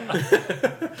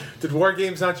 Did war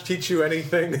games not teach you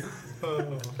anything?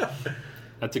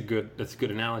 That's a good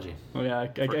analogy. Oh yeah,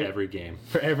 for every game.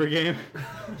 For every game,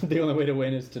 the only way to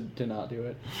win is to not do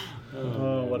it.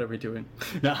 Oh, what are we doing?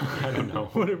 No, I don't know.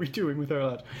 What are we doing with our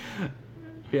lives?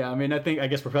 Yeah, I mean, I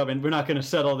guess we're not going to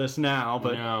settle this now,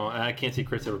 but no, I can't see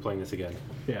Chris ever playing this again.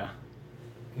 Yeah.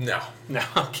 No.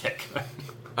 Okay. Good.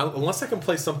 Unless I can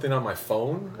play something on my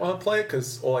phone while I play it,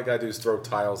 because all I gotta do is throw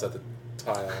tiles at the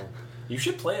tile. You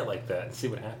should play it like that and see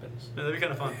what happens. Yeah, that'd be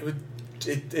kind of fun.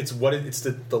 It's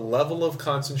the level of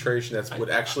concentration that would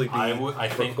actually be I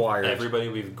think required. Everybody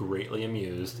would be greatly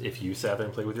amused if you sat there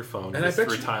and played with your phone and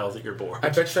threw tiles at your board. I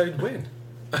bet you I'd win.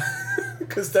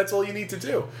 Because that's all you need to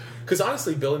do. Because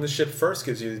honestly, building the ship first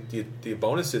gives you the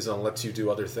bonuses and lets you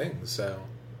do other things. So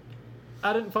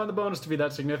I didn't find the bonus to be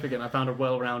that significant. I found a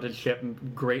well-rounded ship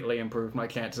and greatly improved my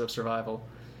chances of survival.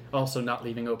 Also, not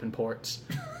leaving open ports.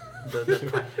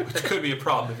 Which could be a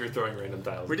problem if you're throwing random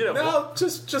tiles. We did have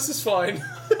just as fine.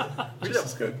 We did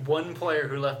have one player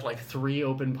who left like 3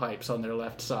 open pipes on their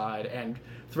left side, and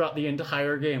throughout the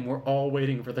entire game, we're all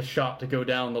waiting for the shot to go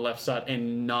down the left side,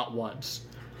 and not once.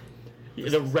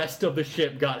 The rest of the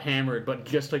ship got hammered, but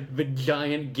just like the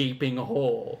giant gaping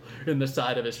hole in the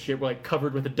side of his ship, like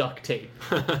covered with duct tape.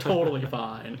 Totally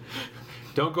fine.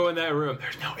 Don't go in that room.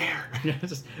 There's no air.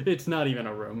 It's not even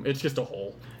a room. It's just a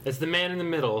hole. As the man in the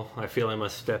middle, I feel I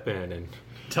must step in and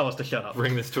Tell us to shut up.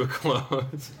 bring this to a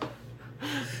close.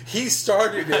 He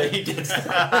started it. He did.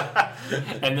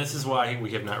 And this is why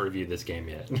we have not reviewed this game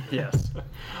yet. Yes.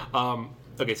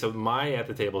 Okay, so my At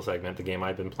the Table segment, the game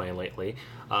I've been playing lately,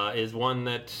 is one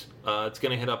that it's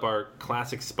going to hit up our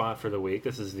classic spot for the week.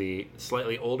 This is the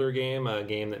slightly older game, a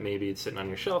game that maybe it's sitting on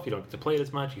your shelf, you don't get to play it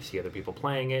as much, you see other people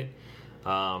playing it.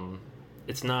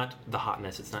 It's not the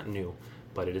hotness, it's not new,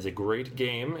 but it is a great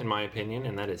game, in my opinion,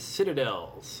 and that is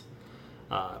Citadels.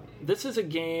 This is a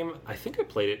game, I think I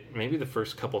played it maybe the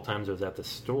first couple times I was at the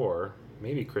store.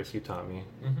 Maybe, Chris, you taught me.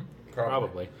 Mm-hmm.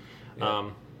 Probably.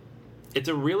 Yeah. It's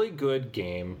a really good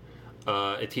game.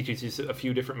 It teaches you a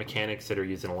few different mechanics that are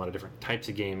used in a lot of different types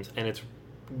of games, and it's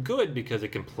good because it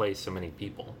can play so many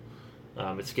people.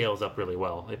 It scales up really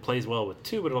well. It plays well with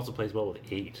 2, but it also plays well with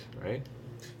 8, right?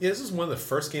 Yeah, this is one of the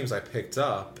first games I picked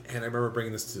up, and I remember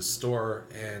bringing this to the store,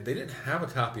 and they didn't have a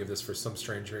copy of this for some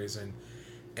strange reason.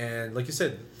 And like you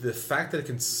said, the fact that it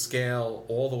can scale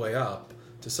all the way up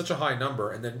to such a high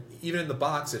number, and then even in the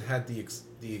box it had the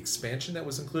expansion that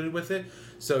was included with it,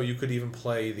 so you could even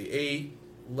play the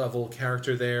 8-level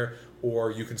character there,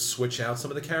 or you can switch out some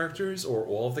of the characters or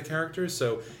all of the characters.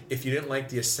 So if you didn't like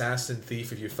the assassin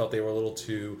thief, if you felt they were a little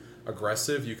too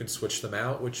aggressive, you can switch them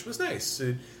out, which was nice.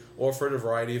 It offered a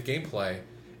variety of gameplay,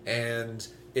 and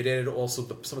it added also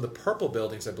some of the purple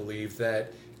buildings, I believe,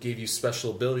 that gave you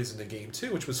special abilities in the game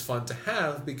too, which was fun to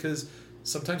have because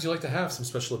sometimes you like to have some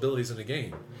special abilities in a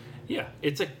game. Yeah,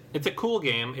 it's a cool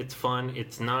game. It's fun.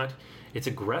 It's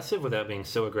aggressive without being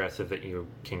so aggressive that you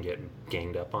can get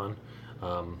ganged up on.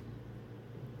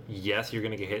 Yes, you're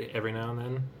going to get hit every now and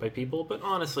then by people, but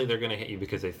honestly, they're going to hit you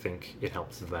because they think it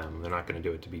helps them. They're not going to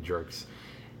do it to be jerks,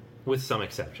 with some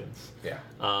exceptions. Yeah.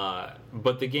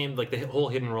 But the game, like the whole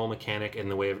hidden roll mechanic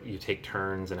and the way you take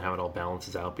turns and how it all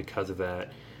balances out because of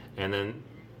that, and then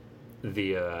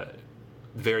the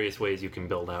various ways you can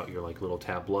build out your like little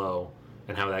tableau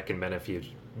and how that can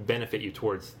benefit you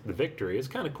towards the victory is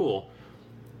kind of cool.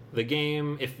 The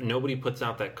game, if nobody puts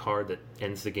out that card that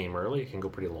ends the game early, it can go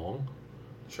pretty long.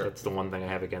 Sure. That's the one thing I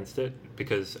have against it,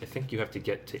 because I think you have to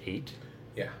get to 8.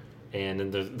 Yeah. And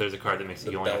then there's a card that makes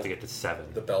you only have to get to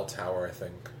 7. The bell tower, I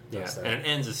think. Yeah, and it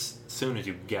ends as soon as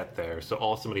you get there. So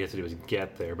all somebody has to do is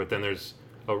get there. But then there's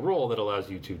a roll that allows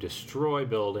you to destroy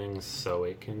buildings so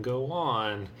it can go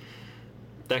on.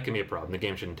 That can be a problem. The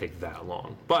game shouldn't take that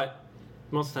long. But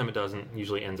most of the time it doesn't.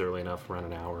 Usually ends early enough, around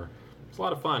an hour. It's a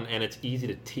lot of fun, and it's easy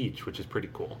to teach, which is pretty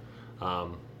cool.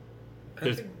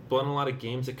 There's been a lot of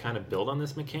games that kind of build on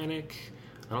this mechanic.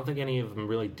 I don't think any of them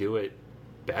really do it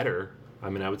better. I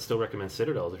mean, I would still recommend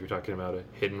Citadels if you're talking about a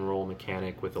hidden roll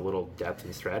mechanic with a little depth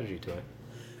and strategy to it.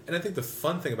 And I think the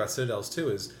fun thing about Citadels, too,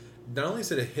 is not only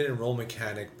is it a hidden roll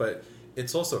mechanic, but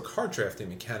it's also a card drafting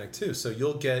mechanic, too. So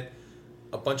you'll get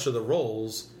a bunch of the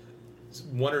rolls.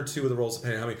 1 or 2 of the rolls,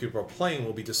 depending on how many people are playing,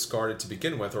 will be discarded to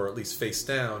begin with, or at least face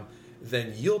down.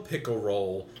 Then you'll pick a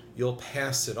roll, you'll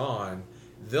pass it on.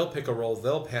 They'll pick a roll,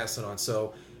 they'll pass it on.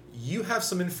 So you have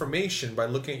some information by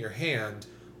looking at your hand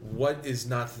what is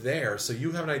not there. So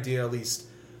you have an idea, at least.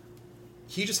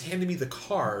 He just handed me the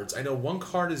cards. I know 1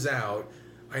 card is out.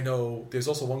 I know there's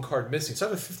also 1 card missing. So I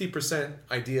have a 50%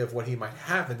 idea of what he might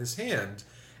have in his hand.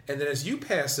 And then as you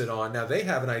pass it on, now they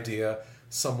have an idea,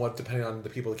 somewhat depending on the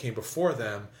people that came before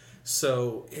them.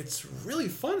 So it's really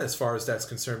fun as far as that's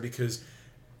concerned, because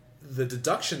the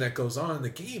deduction that goes on in the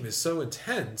game is so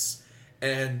intense.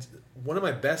 And one of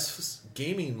my best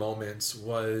gaming moments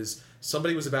was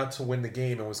somebody was about to win the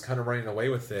game and was kind of running away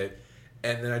with it,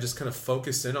 and then I just kind of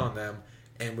focused in on them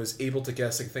and was able to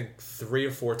guess, I think, 3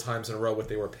 or 4 times in a row what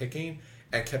they were picking,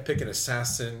 and kept picking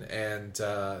assassin and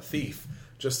thief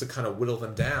just to kind of whittle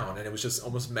them down. And it was just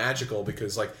almost magical,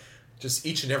 because like just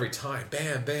each and every time,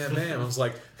 bam, bam, bam. I was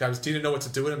like, guys, didn't know what to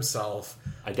do with himself.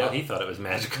 I doubt he thought it was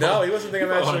magical. No, he wasn't thinking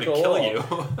magical at all. You.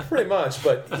 Pretty much,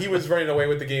 but he was running away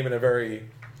with the game in a very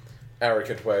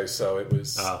arrogant way. So it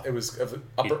was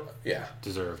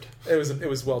deserved. It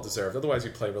was well deserved. Otherwise,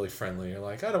 you play really friendly. You're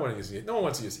like, I don't want to use no one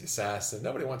wants to use the assassin.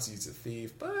 Nobody wants to use the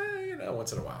thief. But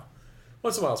once in a while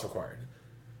it's required.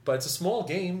 But it's a small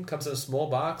game. Comes in a small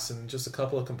box and just a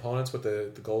couple of components with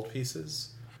the gold pieces.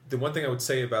 The one thing I would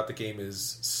say about the game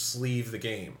is sleeve the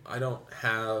game. I don't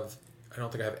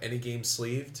think I have any game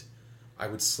sleeved. I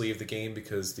would sleeve the game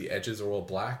because the edges are all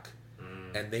black,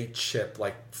 and they chip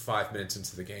like 5 minutes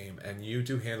into the game, and you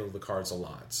do handle the cards a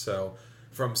lot. So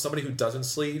from somebody who doesn't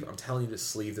sleeve, I'm telling you to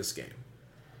sleeve this game.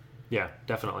 Yeah,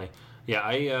 definitely.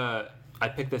 Yeah, I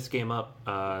picked this game up.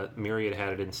 Myriad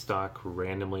had it in stock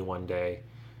randomly one day.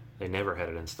 They never had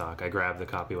it in stock. I grabbed the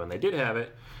copy when they did have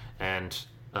it, and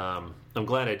I'm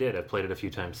glad I did. I've played it a few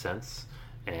times since,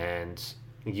 and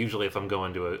usually if I'm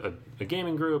going to a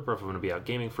gaming group, or if I'm going to be out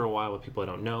gaming for a while with people I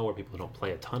don't know, or people who don't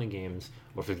play a ton of games,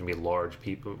 or if there's going to be a large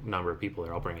number of people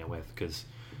there, I'll bring it with, because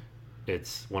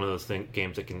it's one of those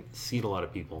games that can seat a lot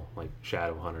of people, like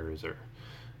Shadowhunters, or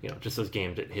just those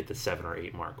games that hit the 7 or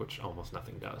 8 mark, which almost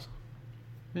nothing does.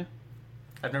 Yeah.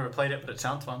 I've never played it, but it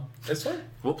sounds fun. It's fun.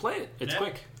 We'll play it. It's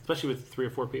quick. Especially with 3 or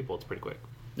 4 people, it's pretty quick.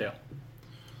 Yeah.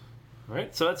 All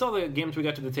right, so that's all the games we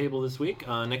got to the table this week.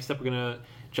 Next up, we're going to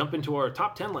jump into our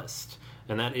top 10 list,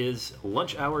 and that is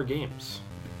lunch hour games.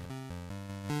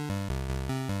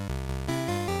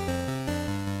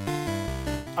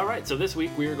 All right, so this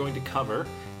week we are going to cover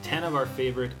 10 of our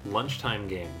favorite lunchtime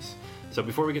games. So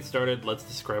before we get started, let's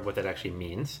describe what that actually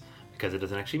means, because it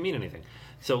doesn't actually mean anything.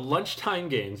 So lunchtime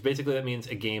games, basically that means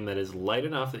a game that is light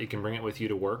enough that you can bring it with you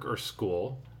to work or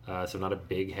school, so not a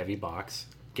big, heavy box.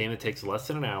 A game that takes less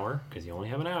than an hour, because you only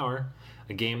have an hour.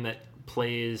 A game that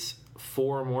plays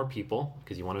 4 or more people,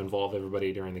 because you want to involve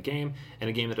everybody during the game. And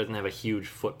a game that doesn't have a huge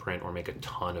footprint or make a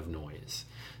ton of noise.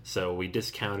 So we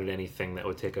discounted anything that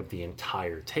would take up the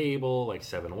entire table, like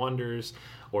 7 Wonders,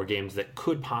 or games that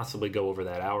could possibly go over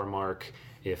that hour mark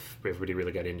if everybody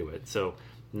really got into it. So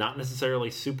not necessarily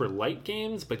super light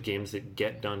games, but games that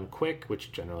get done quick,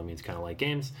 which generally means kind of light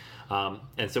games.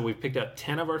 And so we've picked out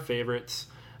 10 of our favorites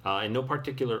in no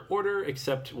particular order,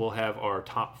 except we'll have our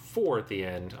top 4 at the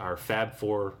end, our Fab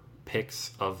 4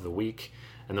 picks of the week.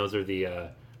 And those are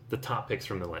the top picks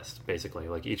from the list, basically.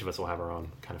 Like each of us will have our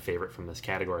own kind of favorite from this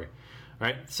category. All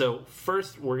right, so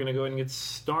first we're going to go ahead and get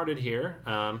started here.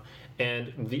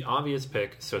 And the obvious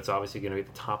pick, so it's obviously going to be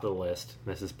at the top of the list.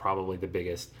 This is probably the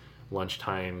biggest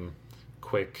lunchtime,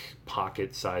 quick,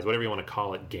 pocket size, whatever you want to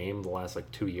call it, game the last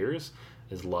 2 years,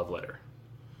 is Love Letter.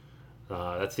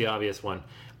 That's the obvious one.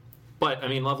 But, I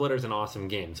mean, Love Letter is an awesome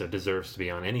game, so it deserves to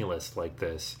be on any list like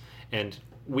this. And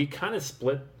we kind of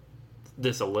split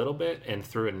this a little bit and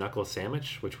threw in Knuckle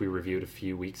Sandwich, which we reviewed a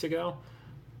few weeks ago.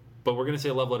 But we're going to say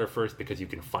Love Letter first because you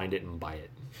can find it and buy it.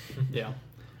 Yeah.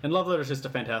 And Love Letter is just a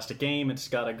fantastic game. It's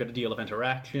got a good deal of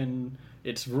interaction.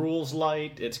 It's rules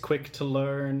light. It's quick to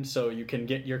learn, so you can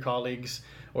get your colleagues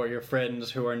or your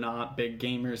friends who are not big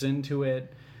gamers into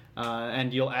it.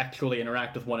 And you'll actually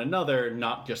interact with one another,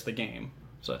 not just the game.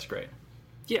 So that's great.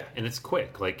 Yeah, and it's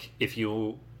quick. Like, if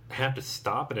you have to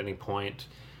stop at any point,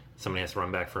 somebody has to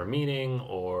run back for a meeting,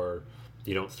 or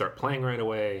you don't start playing right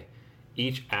away,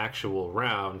 each actual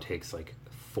round takes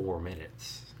 4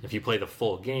 minutes. If you play the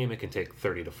full game, it can take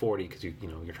 30 to 40 because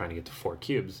you're trying to get to 4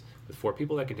 cubes. With 4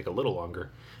 people, that can take a little longer,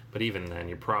 but even then,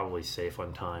 you're probably safe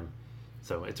on time.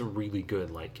 So it's a really good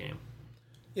light game.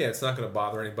 Yeah, it's not going to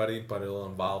bother anybody, but it'll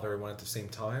involve everyone at the same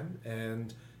time,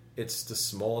 and it's the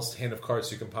smallest hand of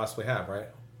cards you can possibly have, right?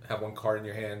 Have 1 card in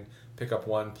your hand, pick up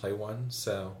 1, play 1,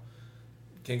 so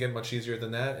can't get much easier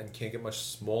than that, and can't get much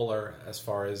smaller as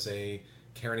far as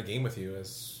carrying a game with you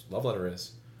as Love Letter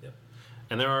is. Yep.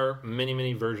 And there are many,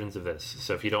 many versions of this.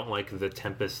 So if you don't like the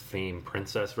Tempest theme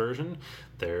princess version,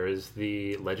 there is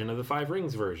the Legend of the 5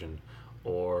 Rings version,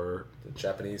 or the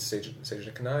Japanese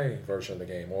Seiji Kanai version of the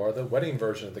game, or the wedding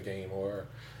version of the game, or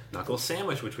Knuckle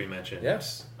Sandwich, which we mentioned.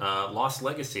 Yes. Lost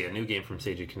Legacy, a new game from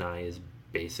Seiji Kanai, is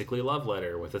basically Love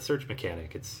Letter with a search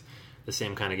mechanic. It's the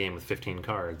same kind of game with 15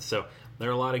 cards. So there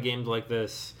are a lot of games like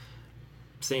this.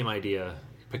 Same idea.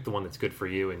 Pick the one that's good for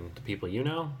you and the people you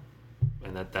know,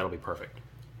 and that'll be perfect.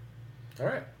 All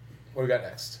right. What do we got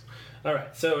next? All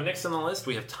right. So next on the list,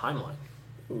 we have Timeline.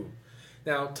 Ooh.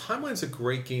 Now, Timeline's a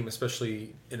great game,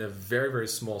 especially in a very, very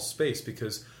small space,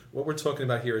 because what we're talking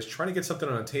about here is trying to get something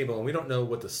on a table, and we don't know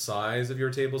what the size of your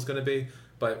table is going to be,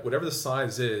 but whatever the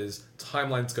size is,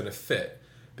 Timeline's going to fit,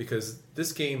 because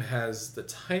this game has the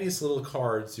tiniest little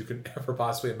cards you can ever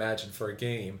possibly imagine for a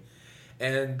game.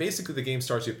 And basically the game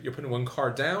starts, you're putting 1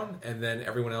 card down, and then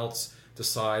everyone else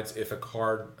decides if a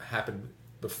card happened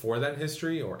before that in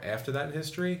history or after that in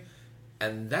history,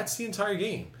 and that's the entire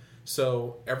game.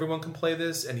 So everyone can play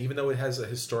this, and even though it has a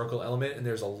historical element, and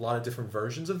there's a lot of different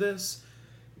versions of this,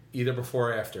 either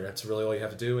before or after, that's really all you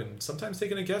have to do, and sometimes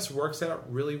taking a guess works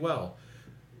out really well.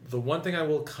 The one thing I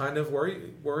will kind of worry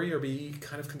or be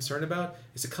kind of concerned about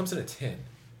is it comes in a tin.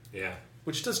 Yeah.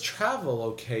 Which does travel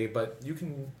okay, but you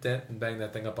can dent and bang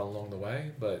that thing up along the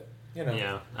way, but,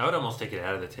 Yeah, I would almost take it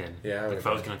out of the tin. Yeah. If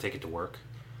I was going to take it to work.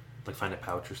 Find a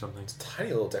pouch or something. It's a tiny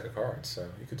little deck of cards, so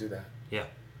you could do that. Yeah.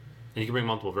 And you can bring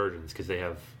multiple versions because they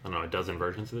have, I don't know, a dozen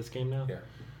versions of this game now. Yeah.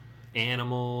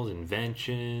 Animals,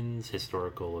 inventions,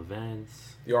 historical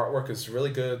events. The artwork is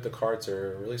really good. The cards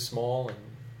are really small, and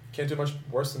can't do much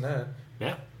worse than that.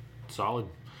 Yeah, solid.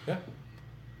 Yeah.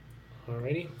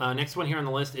 Alrighty. Next one here on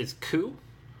the list is Coup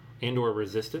and/or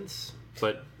Resistance,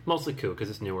 but mostly Coup because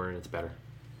it's newer and it's better.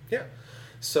 Yeah.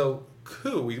 So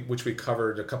Coup, which we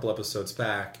covered a couple episodes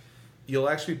back, you'll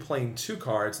actually be playing 2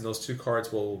 cards, and those 2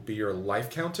 cards will be your life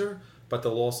counter, but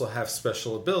they'll also have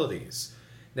special abilities.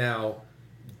 Now,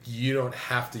 you don't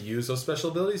have to use those special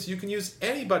abilities. You can use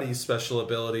anybody's special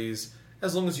abilities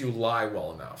as long as you lie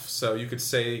well enough. So you could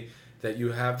say that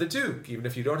you have the Duke, even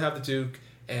if you don't have the Duke,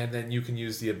 and then you can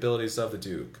use the abilities of the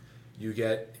Duke. You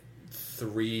get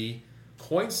 3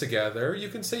 coins together. You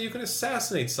can say you can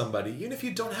assassinate somebody, even if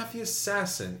you don't have the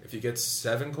assassin. If you get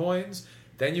 7 coins,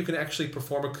 then you can actually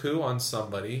perform a coup on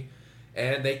somebody,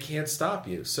 and they can't stop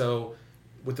you. So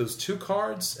with those 2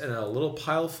 cards and a little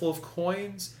pile full of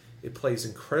coins, it plays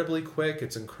incredibly quick.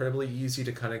 It's incredibly easy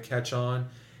to kind of catch on,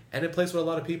 and it plays with a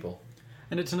lot of people.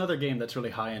 And it's another game that's really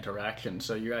high interaction,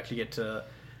 so you actually get to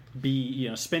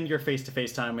spend your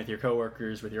face-to-face time with your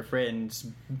coworkers, with your friends,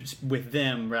 with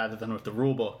them rather than with the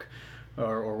rule book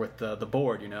or with the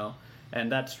board,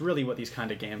 And that's really what these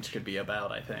kind of games could be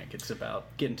about, I think. It's about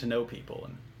getting to know people.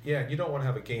 And yeah, you don't want to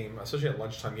have a game, especially a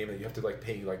lunchtime game, that you have to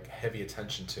pay heavy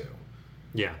attention to.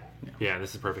 Yeah,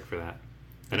 this is perfect for that.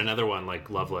 And another one like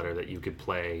Love Letter that you could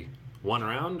play 1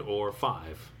 round or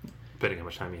 5, depending on how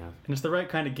much time you have. And it's the right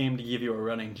kind of game to give you a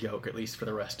running joke, at least for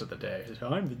the rest of the day.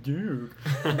 I'm the Duke.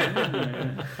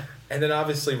 And then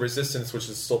obviously Resistance, which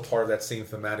is still part of that same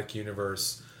thematic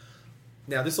universe.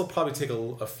 Now, this will probably take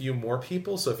a few more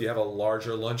people, so if you have a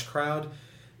larger lunch crowd,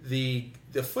 the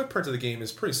footprint of the game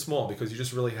is pretty small because you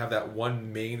just really have that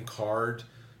one main card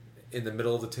in the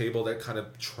middle of the table that kind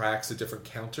of tracks the different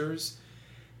counters.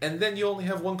 And then you only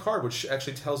have 1 card, which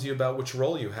actually tells you about which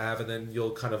role you have, and then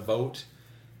you'll kind of vote,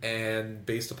 and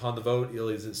based upon the vote,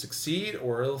 it'll either succeed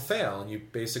or it'll fail. And you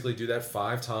basically do that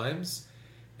 5 times,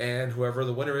 and whoever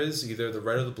the winner is, either the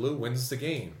red or the blue, wins the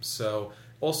game. So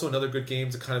also another good game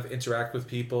to kind of interact with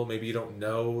people. Maybe you don't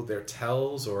know their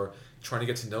tells or trying to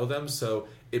get to know them. So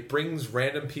it brings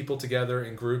random people together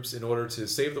in groups in order to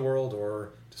save the world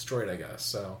or destroy it, I guess.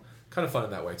 So kind of fun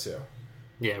in that way, too.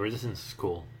 Yeah, Resistance is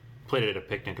cool. Played it at a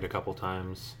picnic a couple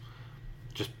times.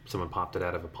 Just someone popped it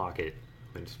out of a pocket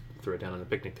and just threw it down on the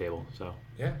picnic table. So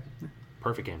yeah,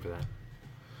 perfect game for that.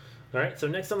 All right, so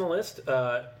next on the list,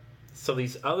 so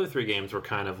these other 3 games were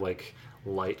kind of like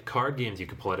light card games you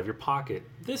could pull out of your pocket.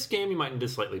 This game you might need a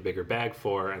slightly bigger bag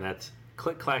for, and that's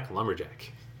Click Clack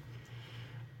Lumberjack.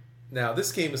 Now,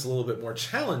 this game is a little bit more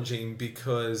challenging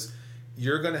because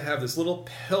you're going to have this little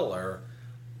pillar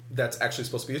that's actually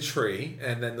supposed to be a tree,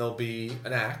 and then there'll be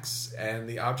an axe, and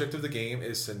the object of the game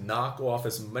is to knock off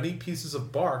as many pieces of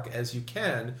bark as you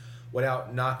can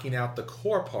without knocking out the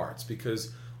core parts,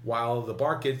 because while the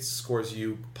bark scores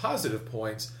you positive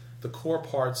points, the core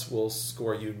parts will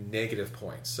score you negative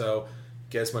points. So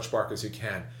get as much bark as you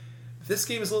can. This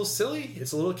game is a little silly,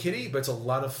 it's a little kiddie, but it's a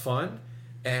lot of fun,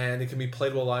 and it can be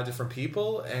played with a lot of different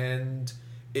people, and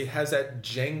it has that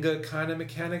Jenga kind of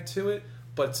mechanic to it.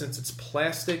 But since it's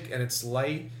plastic and it's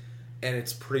light and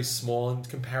it's pretty small in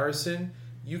comparison,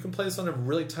 you can play this on a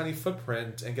really tiny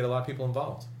footprint and get a lot of people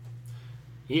involved.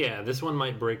 Yeah, this one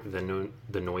might break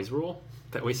the noise rule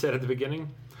that we said at the beginning.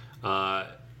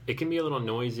 It can be a little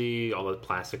noisy, all the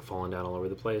plastic falling down all over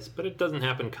the place, but it doesn't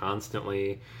happen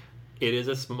constantly. It is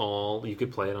you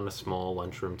could play it on a small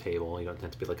lunchroom table. You don't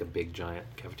have to be like a big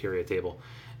giant cafeteria table.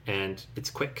 And it's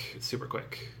quick, it's super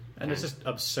quick. And it's just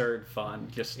absurd fun.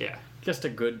 Just a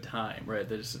good time, right?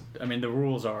 The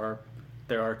rules are,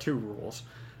 there are 2 rules,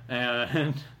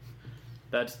 and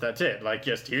that's it.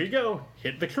 Just here you go,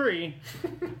 hit the tree.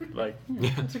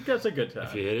 That's a good time.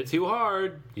 If you hit it too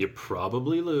hard, you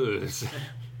probably lose.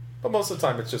 But most of the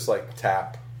time, it's just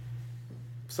tap.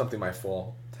 Something might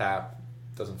fall, tap.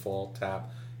 Doesn't fall,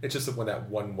 tap. It's just when that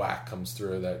one whack comes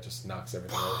through that just knocks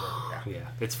everything over. Yeah,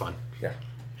 it's fun. Yeah,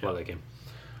 love that game.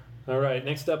 All right,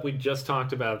 next up, we just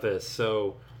talked about this.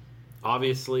 So,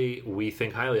 obviously, we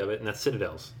think highly of it, and that's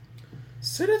Citadels.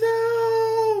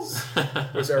 Citadels!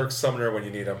 Where's Eric Sumner when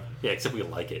you need him? Yeah, except we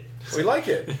like it. We like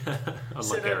it.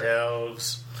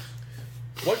 Citadels.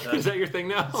 What? Is that your thing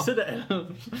now?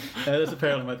 Citadels. That's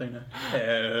apparently my thing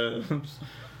now.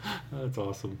 That's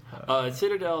awesome.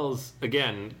 Citadels,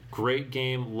 again, great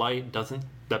game. Light,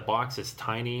 that box is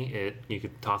tiny. You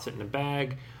could toss it in a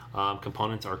bag.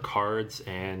 Components are cards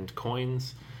and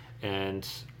coins, and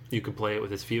you can play it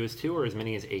with as few as 2 or as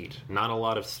many as 8. Not a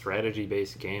lot of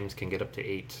strategy-based games can get up to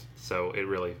 8, so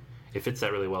it fits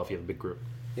that really well if you have a big group.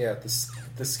 Yeah, the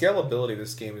scalability of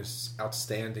this game is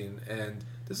outstanding, and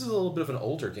this is a little bit of an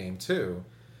older game too.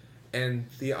 And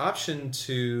the option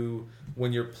to,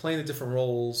 when you're playing the different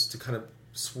roles, to kind of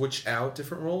switch out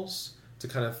different roles, to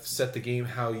kind of set the game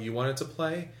how you want it to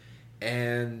play,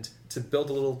 and to build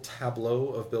a little tableau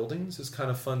of buildings is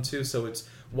kind of fun too. So it's,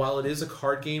 while it is a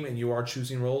card game and you are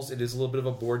choosing roles, it is a little bit of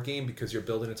a board game because you're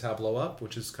building a tableau up,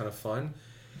 which is kind of fun.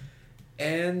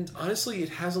 And honestly, it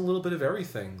has a little bit of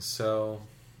everything, so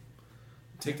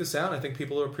take this out. I think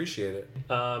people will appreciate it.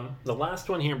 The last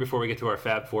one here before we get to our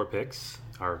Fab 4 picks,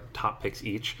 our top picks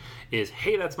each, is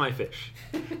Hey, That's My Fish.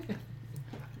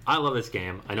 I love this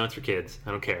game. I know it's for kids.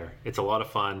 I don't care. It's a lot of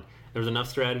fun. There's enough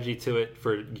strategy to it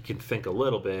for you can think a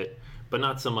little bit, but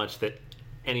not so much that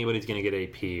anybody's going to get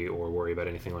AP or worry about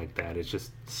anything like that. It's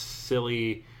just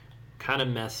silly, kind of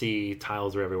messy,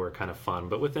 tiles are everywhere, kind of fun,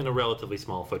 but within a relatively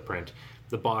small footprint.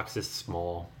 The box is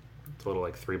small. It's a little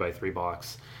like 3x3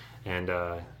 box. And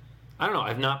I don't know,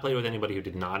 I've not played with anybody who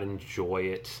did not enjoy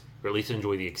it, or at least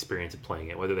enjoy the experience of playing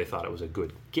it, whether they thought it was a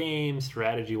good game,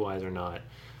 strategy-wise or not.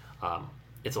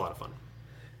 It's a lot of fun.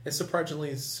 It's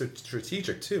surprisingly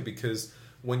strategic, too, because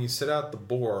when you set out the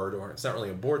board, or it's not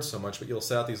really a board so much, but you'll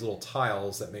set out these little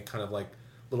tiles that make kind of like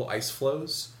little ice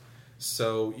flows.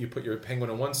 So you put your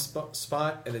penguin in one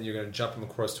spot, and then you're going to jump them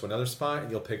across to another spot, and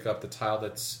you'll pick up the tile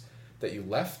that you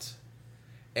left.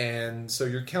 And so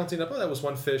you're counting up, oh, that was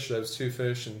one fish, that was two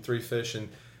fish, and three fish.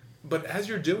 But as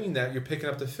you're doing that, you're picking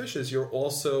up the fishes, you're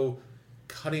also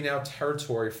cutting out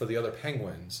territory for the other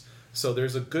penguins. So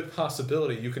there's a good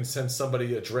possibility you can send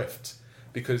somebody adrift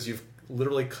because you've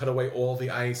literally cut away all the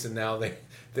ice and now they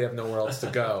have nowhere else to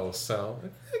go. So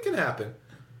it can happen.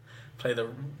 Play the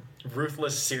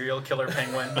ruthless serial killer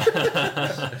penguin.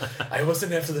 I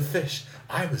wasn't after the fish.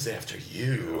 I was after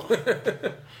you.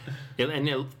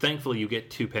 And thankfully you get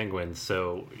two penguins,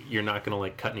 so you're not going to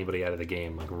like cut anybody out of the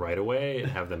game like right away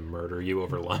and have them murder you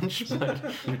over lunch. But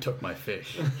You took my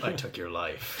fish. I took your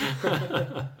life.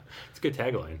 it's a good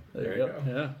tagline. There you go.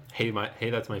 Yeah. Hey,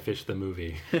 that's my fish, the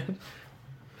movie.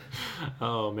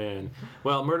 Oh, man.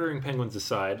 Well, murdering penguins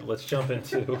aside, let's jump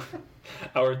into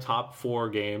our top 4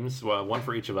 games, one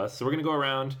for each of us. So we're going to go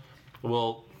around.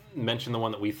 We'll mention the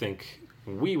one that we think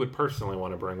we would personally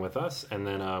want to bring with us, and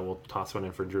then we'll toss one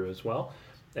in for Drew as well.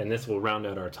 And this will round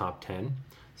out our top 10.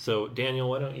 So, Daniel,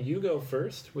 why don't you go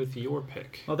first with your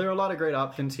pick? Well, there are a lot of great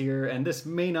options here, and this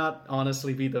may not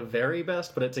honestly be the very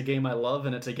best, but it's a game I love,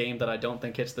 and it's a game that I don't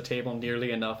think hits the table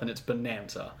nearly enough, and it's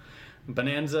Bonanza.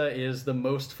 Bonanza is the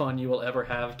most fun you will ever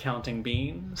have counting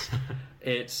beans.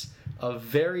 It's a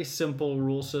very simple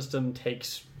rule system,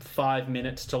 takes 5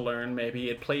 minutes to learn maybe.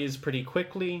 It plays pretty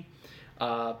quickly.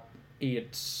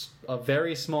 It's a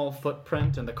very small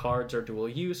footprint, and the cards are dual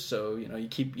use, so you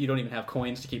don't even have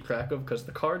coins to keep track of because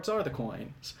the cards are the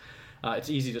coins.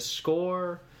 It's easy to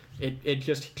score. It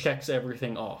just checks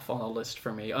everything off on the list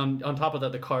for me. On top of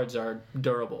that, the cards are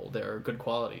durable. They're good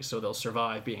quality, so they'll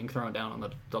survive being thrown down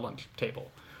on the lunch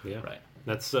table. Yeah, right.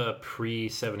 That's a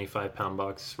pre-75-pound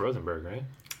box Rosenberg, right?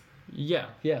 Yeah.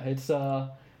 It's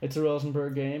a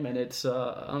Rosenberg game, and it's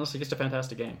honestly just a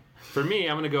fantastic game. For me,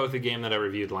 I'm going to go with the game that I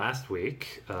reviewed last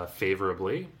week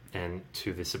favorably, and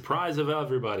to the surprise of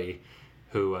everybody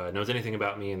who knows anything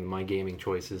about me and my gaming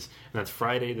choices, and that's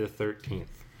Friday the 13th.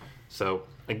 So,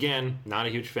 again, not a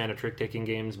huge fan of trick-taking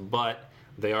games, but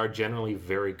they are generally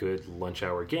very good lunch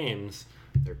hour games.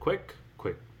 They're quick,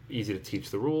 easy to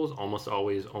teach the rules, almost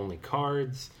always only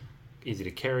cards, easy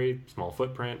to carry, small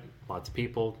footprint, lots of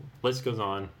people, list goes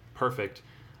on, perfect.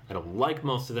 I don't like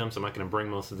most of them, so I'm not going to bring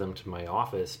most of them to my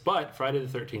office, but Friday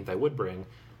the 13th I would bring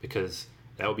because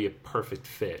that would be a perfect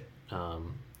fit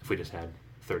if we just had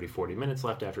 30, 40 minutes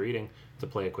left after eating to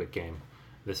play a quick game.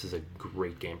 This is a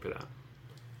great game for that.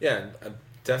 Yeah, and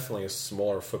definitely a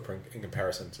smaller footprint in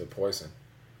comparison to Poison.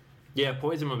 Yeah,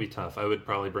 Poison would be tough. I would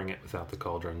probably bring it without the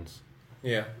cauldrons.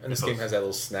 Yeah, and this game has that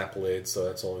little snap lid, so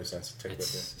that's always nice to take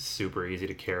with you. It's super easy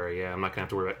to carry. Yeah, I'm not going to have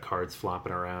to worry about cards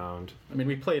flopping around. I mean,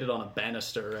 we played it on a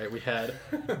banister, right? We had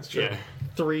Yeah.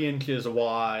 3 inches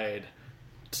wide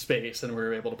space, and we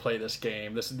were able to play this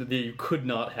game. You could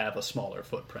not have a smaller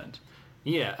footprint.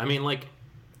 Yeah, I mean, like,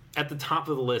 at the top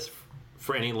of the list,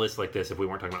 for any list like this, if we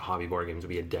weren't talking about hobby board games, would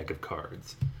be a deck of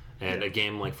cards. And a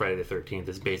game like Friday the 13th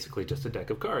is basically just a deck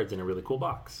of cards in a really cool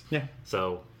box. Yeah.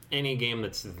 So any game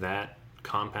that's that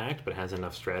compact but has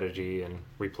enough strategy and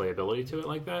replayability to it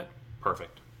like that,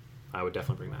 perfect. I would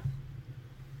definitely bring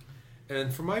that.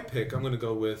 And for my pick, I'm going to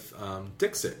go with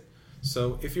Dixit.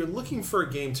 So if you're looking for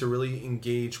a game to really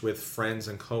engage with friends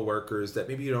and coworkers that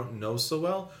maybe you don't know so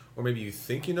well, or maybe you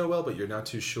think you know well but you're not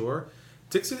too sure,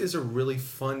 Dixit is a really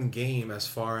fun game as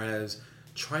far as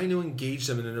trying to engage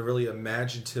them in a really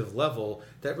imaginative level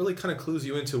that really kind of clues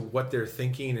you into what they're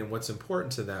thinking and what's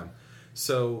important to them.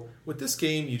 So with this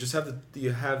game, you just have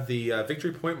the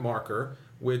victory point marker,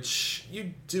 which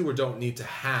you do or don't need to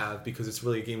have because it's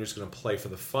really a game you're just going to play for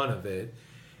the fun of it.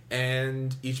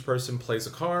 And each person plays a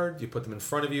card. You put them in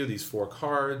front of you, these 4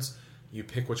 cards. You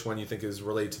pick which one you think is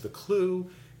related to the clue.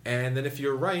 And then if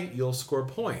you're right, you'll score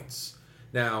points.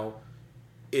 Now,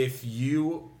 if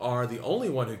you are the only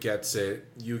one who gets it,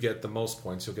 you get the most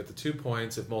points. You'll get the 2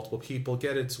 points. If multiple people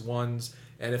get it, it's 1s.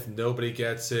 And if nobody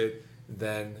gets it,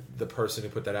 then the person who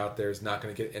put that out there is not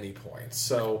going to get any points.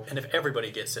 So, and if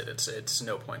everybody gets it, it's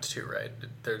no points too, right?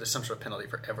 There's some sort of penalty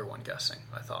for everyone guessing,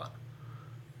 I thought.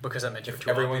 Because that meant you have if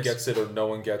 2 everyone obvious. gets it or no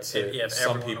one gets it, if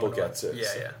some people gets it.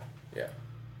 Yeah.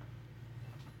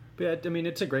 But yeah, I mean,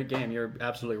 it's a great game. You're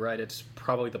absolutely right. It's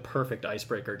probably the perfect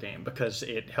icebreaker game because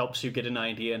it helps you get an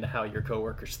idea into how your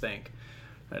coworkers think.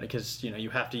 Right? Because, you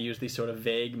have to use these sort of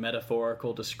vague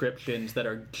metaphorical descriptions that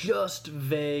are just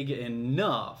vague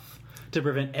enough to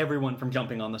prevent everyone from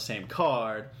jumping on the same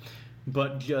card,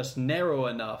 but just narrow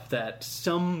enough that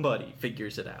somebody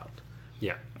figures it out.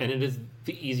 Yeah, and it is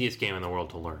the easiest game in the world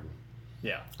to learn.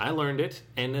 Yeah. I learned it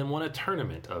and then won a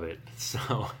tournament of it,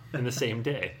 so in the same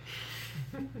day.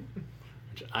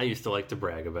 Which I used to like to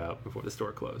brag about before the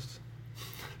store closed.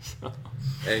 So.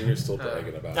 And you're still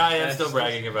bragging about it. I am still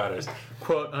bragging about it.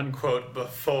 Quote unquote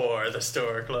before the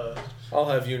store closed. I'll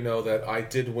have you know that I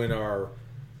did win our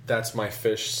That's My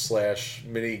Fish /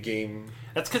 mini game.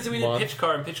 That's because we did Pitch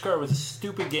Car, and Pitch Car was a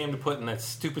stupid game to put in that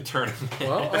stupid tournament.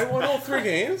 Well, I won all 3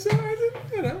 games. And I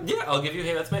did, Yeah, I'll give you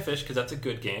Hey, That's My Fish, because that's a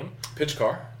good game. Pitch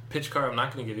Car. Pitch Car I'm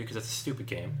not going to give you, because that's a stupid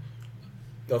game.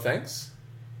 No thanks.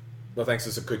 No thanks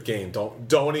is a good game.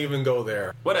 Don't even go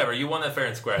there. Whatever, you won that fair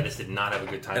and square. I just did not have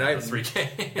a good time with those 3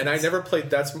 games. And I never played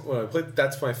That's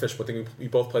My Fish, but I think we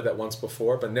both played that once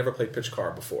before, but never played Pitch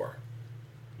Car before.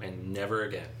 And never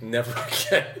again. Never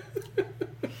again.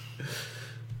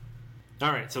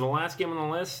 All right, so the last game on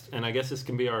the list, and I guess this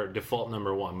can be our default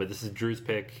number 1, but this is Drew's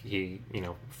pick. He,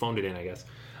 phoned it in, I guess.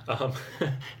 And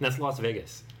that's Las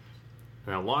Vegas.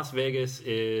 Now, Las Vegas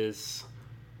is...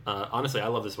 honestly, I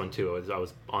love this one, too. I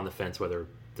was on the fence whether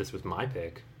this was my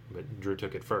pick, but Drew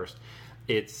took it first.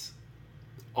 It's...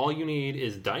 all you need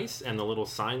is dice and the little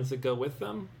signs that go with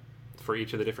them for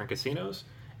each of the different casinos,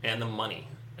 and the money.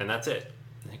 And that's it.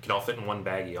 It can all fit in one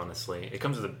baggie, honestly. It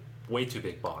comes with a way too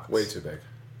big box. Way too big.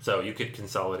 So you could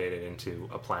consolidate it into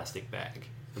a plastic bag.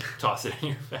 Toss it in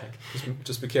your bag.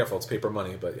 Just be careful. It's paper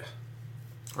money, but yeah.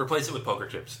 Replace it with poker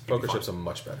chips. Poker chips are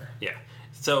much better. Yeah.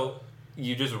 So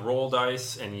you just roll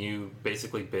dice and you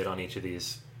basically bid on each of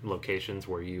these locations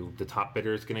where the top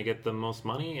bidder is going to get the most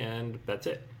money, and that's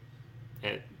it.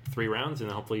 At 3 rounds, and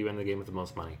then hopefully you end the game with the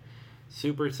most money.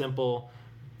 Super simple.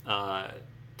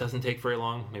 Doesn't take very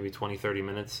long, maybe 20, 30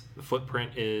 minutes. The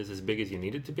footprint is as big as you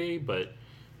need it to be, but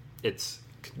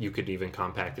you could even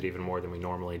compact it even more than we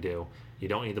normally do. You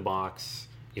don't need the box.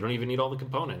 You don't even need all the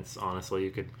components, honestly.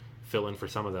 You could fill in for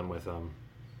some of them with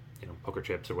poker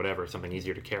chips or whatever, something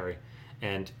easier to carry.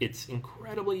 And it's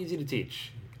incredibly easy to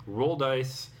teach. Roll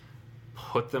dice,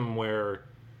 put them where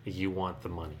you want the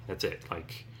money. That's it.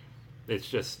 It's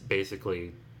just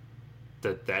basically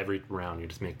that every round you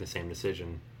just make the same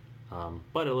decision.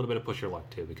 But a little bit of push your luck,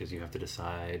 too, because you have to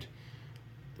decide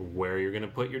where you're going to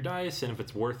put your dice and if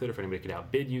it's worth it, or if anybody could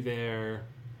outbid you there,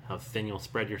 how thin you'll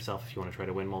spread yourself if you want to try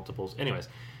to win multiples. Anyways,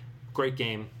 great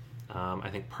game. I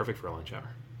think perfect for a lunch hour.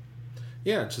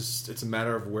 Yeah, it's a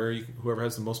matter of whoever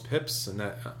has the most pips and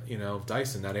that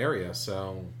dice in that area.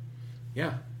 So,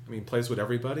 yeah, plays with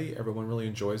everybody. Everyone really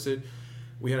enjoys it.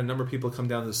 We had a number of people come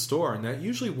down to the store, and that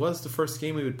usually was the first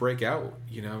game we would break out.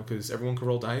 Because everyone could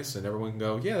roll dice and everyone can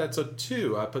go, yeah, that's a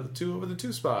 2. I put the 2 over the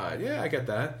 2 spot. Yeah, I get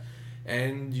that.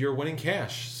 And you're winning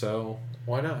cash, so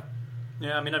why not?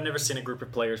 Yeah, I've never seen a group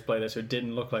of players play this who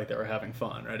didn't look like they were having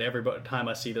fun, right? Every time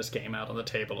I see this game out on the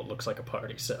table, it looks like a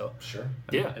party, so... Sure.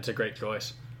 Yeah. It's a great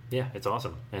choice. Yeah, it's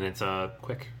awesome. And it's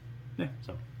quick. Yeah.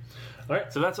 So, all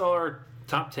right, so that's all our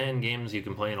top 10 games you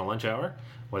can play in a lunch hour,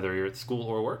 whether you're at school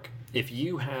or work. If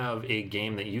you have a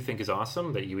game that you think is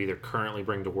awesome, that you either currently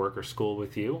bring to work or school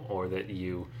with you, or that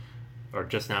you are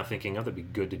just now thinking of, that'd be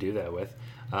good to do that with,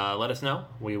 let us know.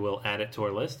 We will add it to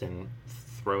our list and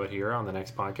throw it here on the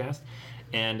next podcast.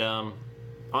 And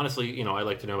honestly, I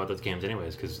like to know about those games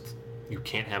anyways, because you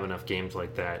can't have enough games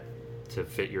like that to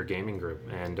fit your gaming group.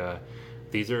 And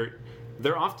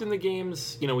they're often the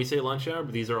games, we say lunch hour,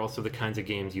 but these are also the kinds of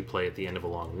games you play at the end of a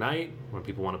long night, when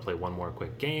people want to play one more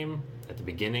quick game, at the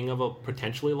beginning of a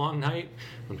potentially long night,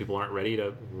 when people aren't ready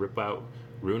to rip out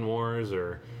Rune Wars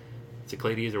or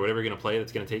Cyclades or whatever you're going to play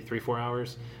that's going to take 3-4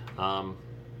 hours.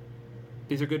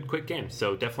 These are good, quick games,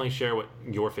 so definitely share what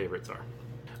your favorites are.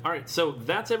 All right, so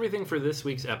that's everything for this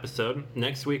week's episode.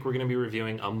 Next week, we're going to be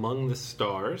reviewing Among the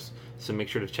Stars, so make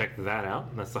sure to check that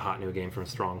out. That's the hot new game from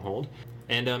Stronghold.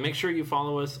 And make sure you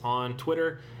follow us on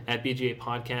Twitter at BGA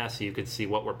Podcast so you can see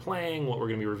what we're playing, what we're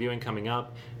going to be reviewing coming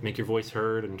up, make your voice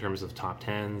heard in terms of top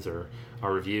 10s or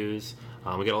our reviews.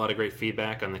 We got a lot of great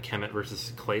feedback on the Kemet versus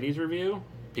Cyclades review,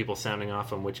 people sounding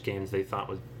off on which games they thought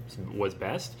was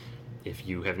best. If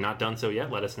you have not done so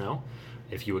yet, let us know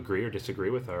if you agree or disagree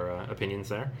with our opinions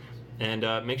there.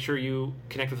 And make sure you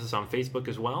connect with us on Facebook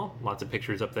as well. Lots of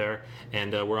pictures up there.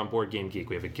 And we're on Board Game Geek.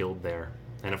 We have a guild there.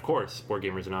 And of course,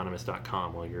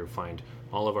 BoardGamersAnonymous.com, where you'll find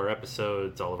all of our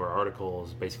episodes, all of our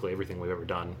articles, basically everything we've ever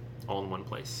done, all in one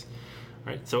place.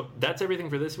 All right, so that's everything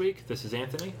for this week. This is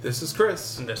Anthony. This is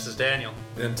Chris. And this is Daniel.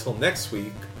 And until next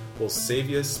week, we'll save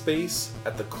you a space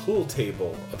at the cool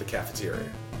table of the cafeteria.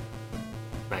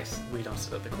 Nice. We don't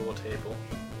sit at the cool table.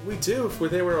 We do. If we're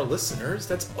there with our listeners,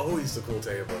 that's always the cool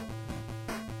table.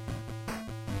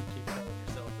 Keep telling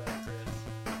yourself that, Chris.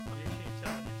 You keep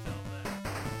telling yourself that.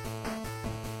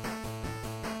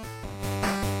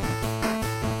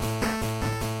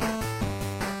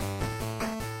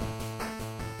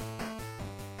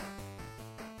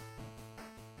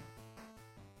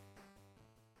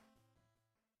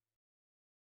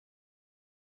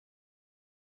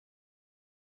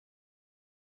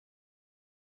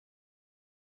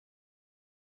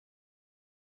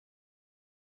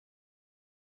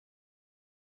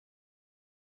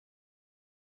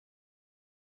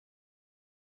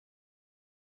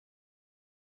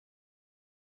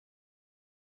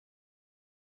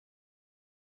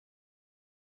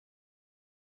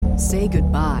 Say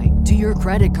goodbye to your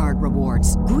credit card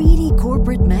rewards. Greedy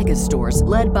corporate mega stores,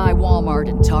 led by Walmart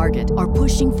and Target, are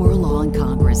pushing for a law in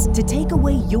Congress to take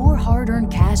away your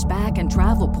hard-earned cash back and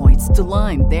travel points to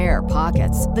line their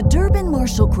pockets. The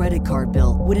Durbin-Marshall credit card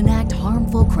bill would enact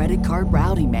harmful credit card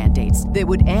routing mandates that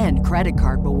would end credit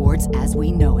card rewards as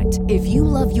we know it. If you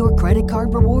love your credit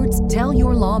card rewards, tell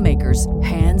your lawmakers,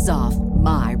 hands off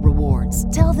my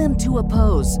rewards. Tell them to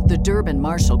oppose the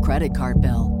Durbin-Marshall credit card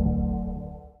bill.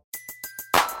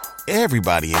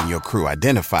 Everybody in your crew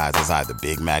identifies as either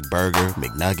Big Mac Burger,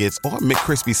 McNuggets, or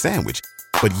McCrispy Sandwich.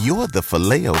 But you're the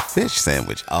Filet-O-Fish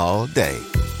Sandwich all day.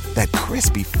 That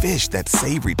crispy fish, that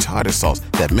savory tartar sauce,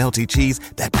 that melty cheese,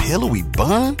 that pillowy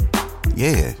bun.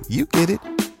 Yeah, you get it.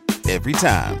 Every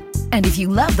time. And if you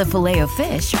love the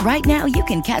Filet-O-Fish, right now you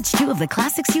can catch two of the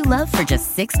classics you love for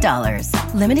just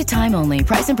 $6. Limited time only.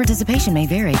 Price and participation may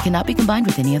vary. Cannot be combined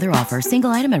with any other offer. Single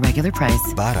item at regular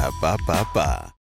price. Ba-da-ba-ba-ba.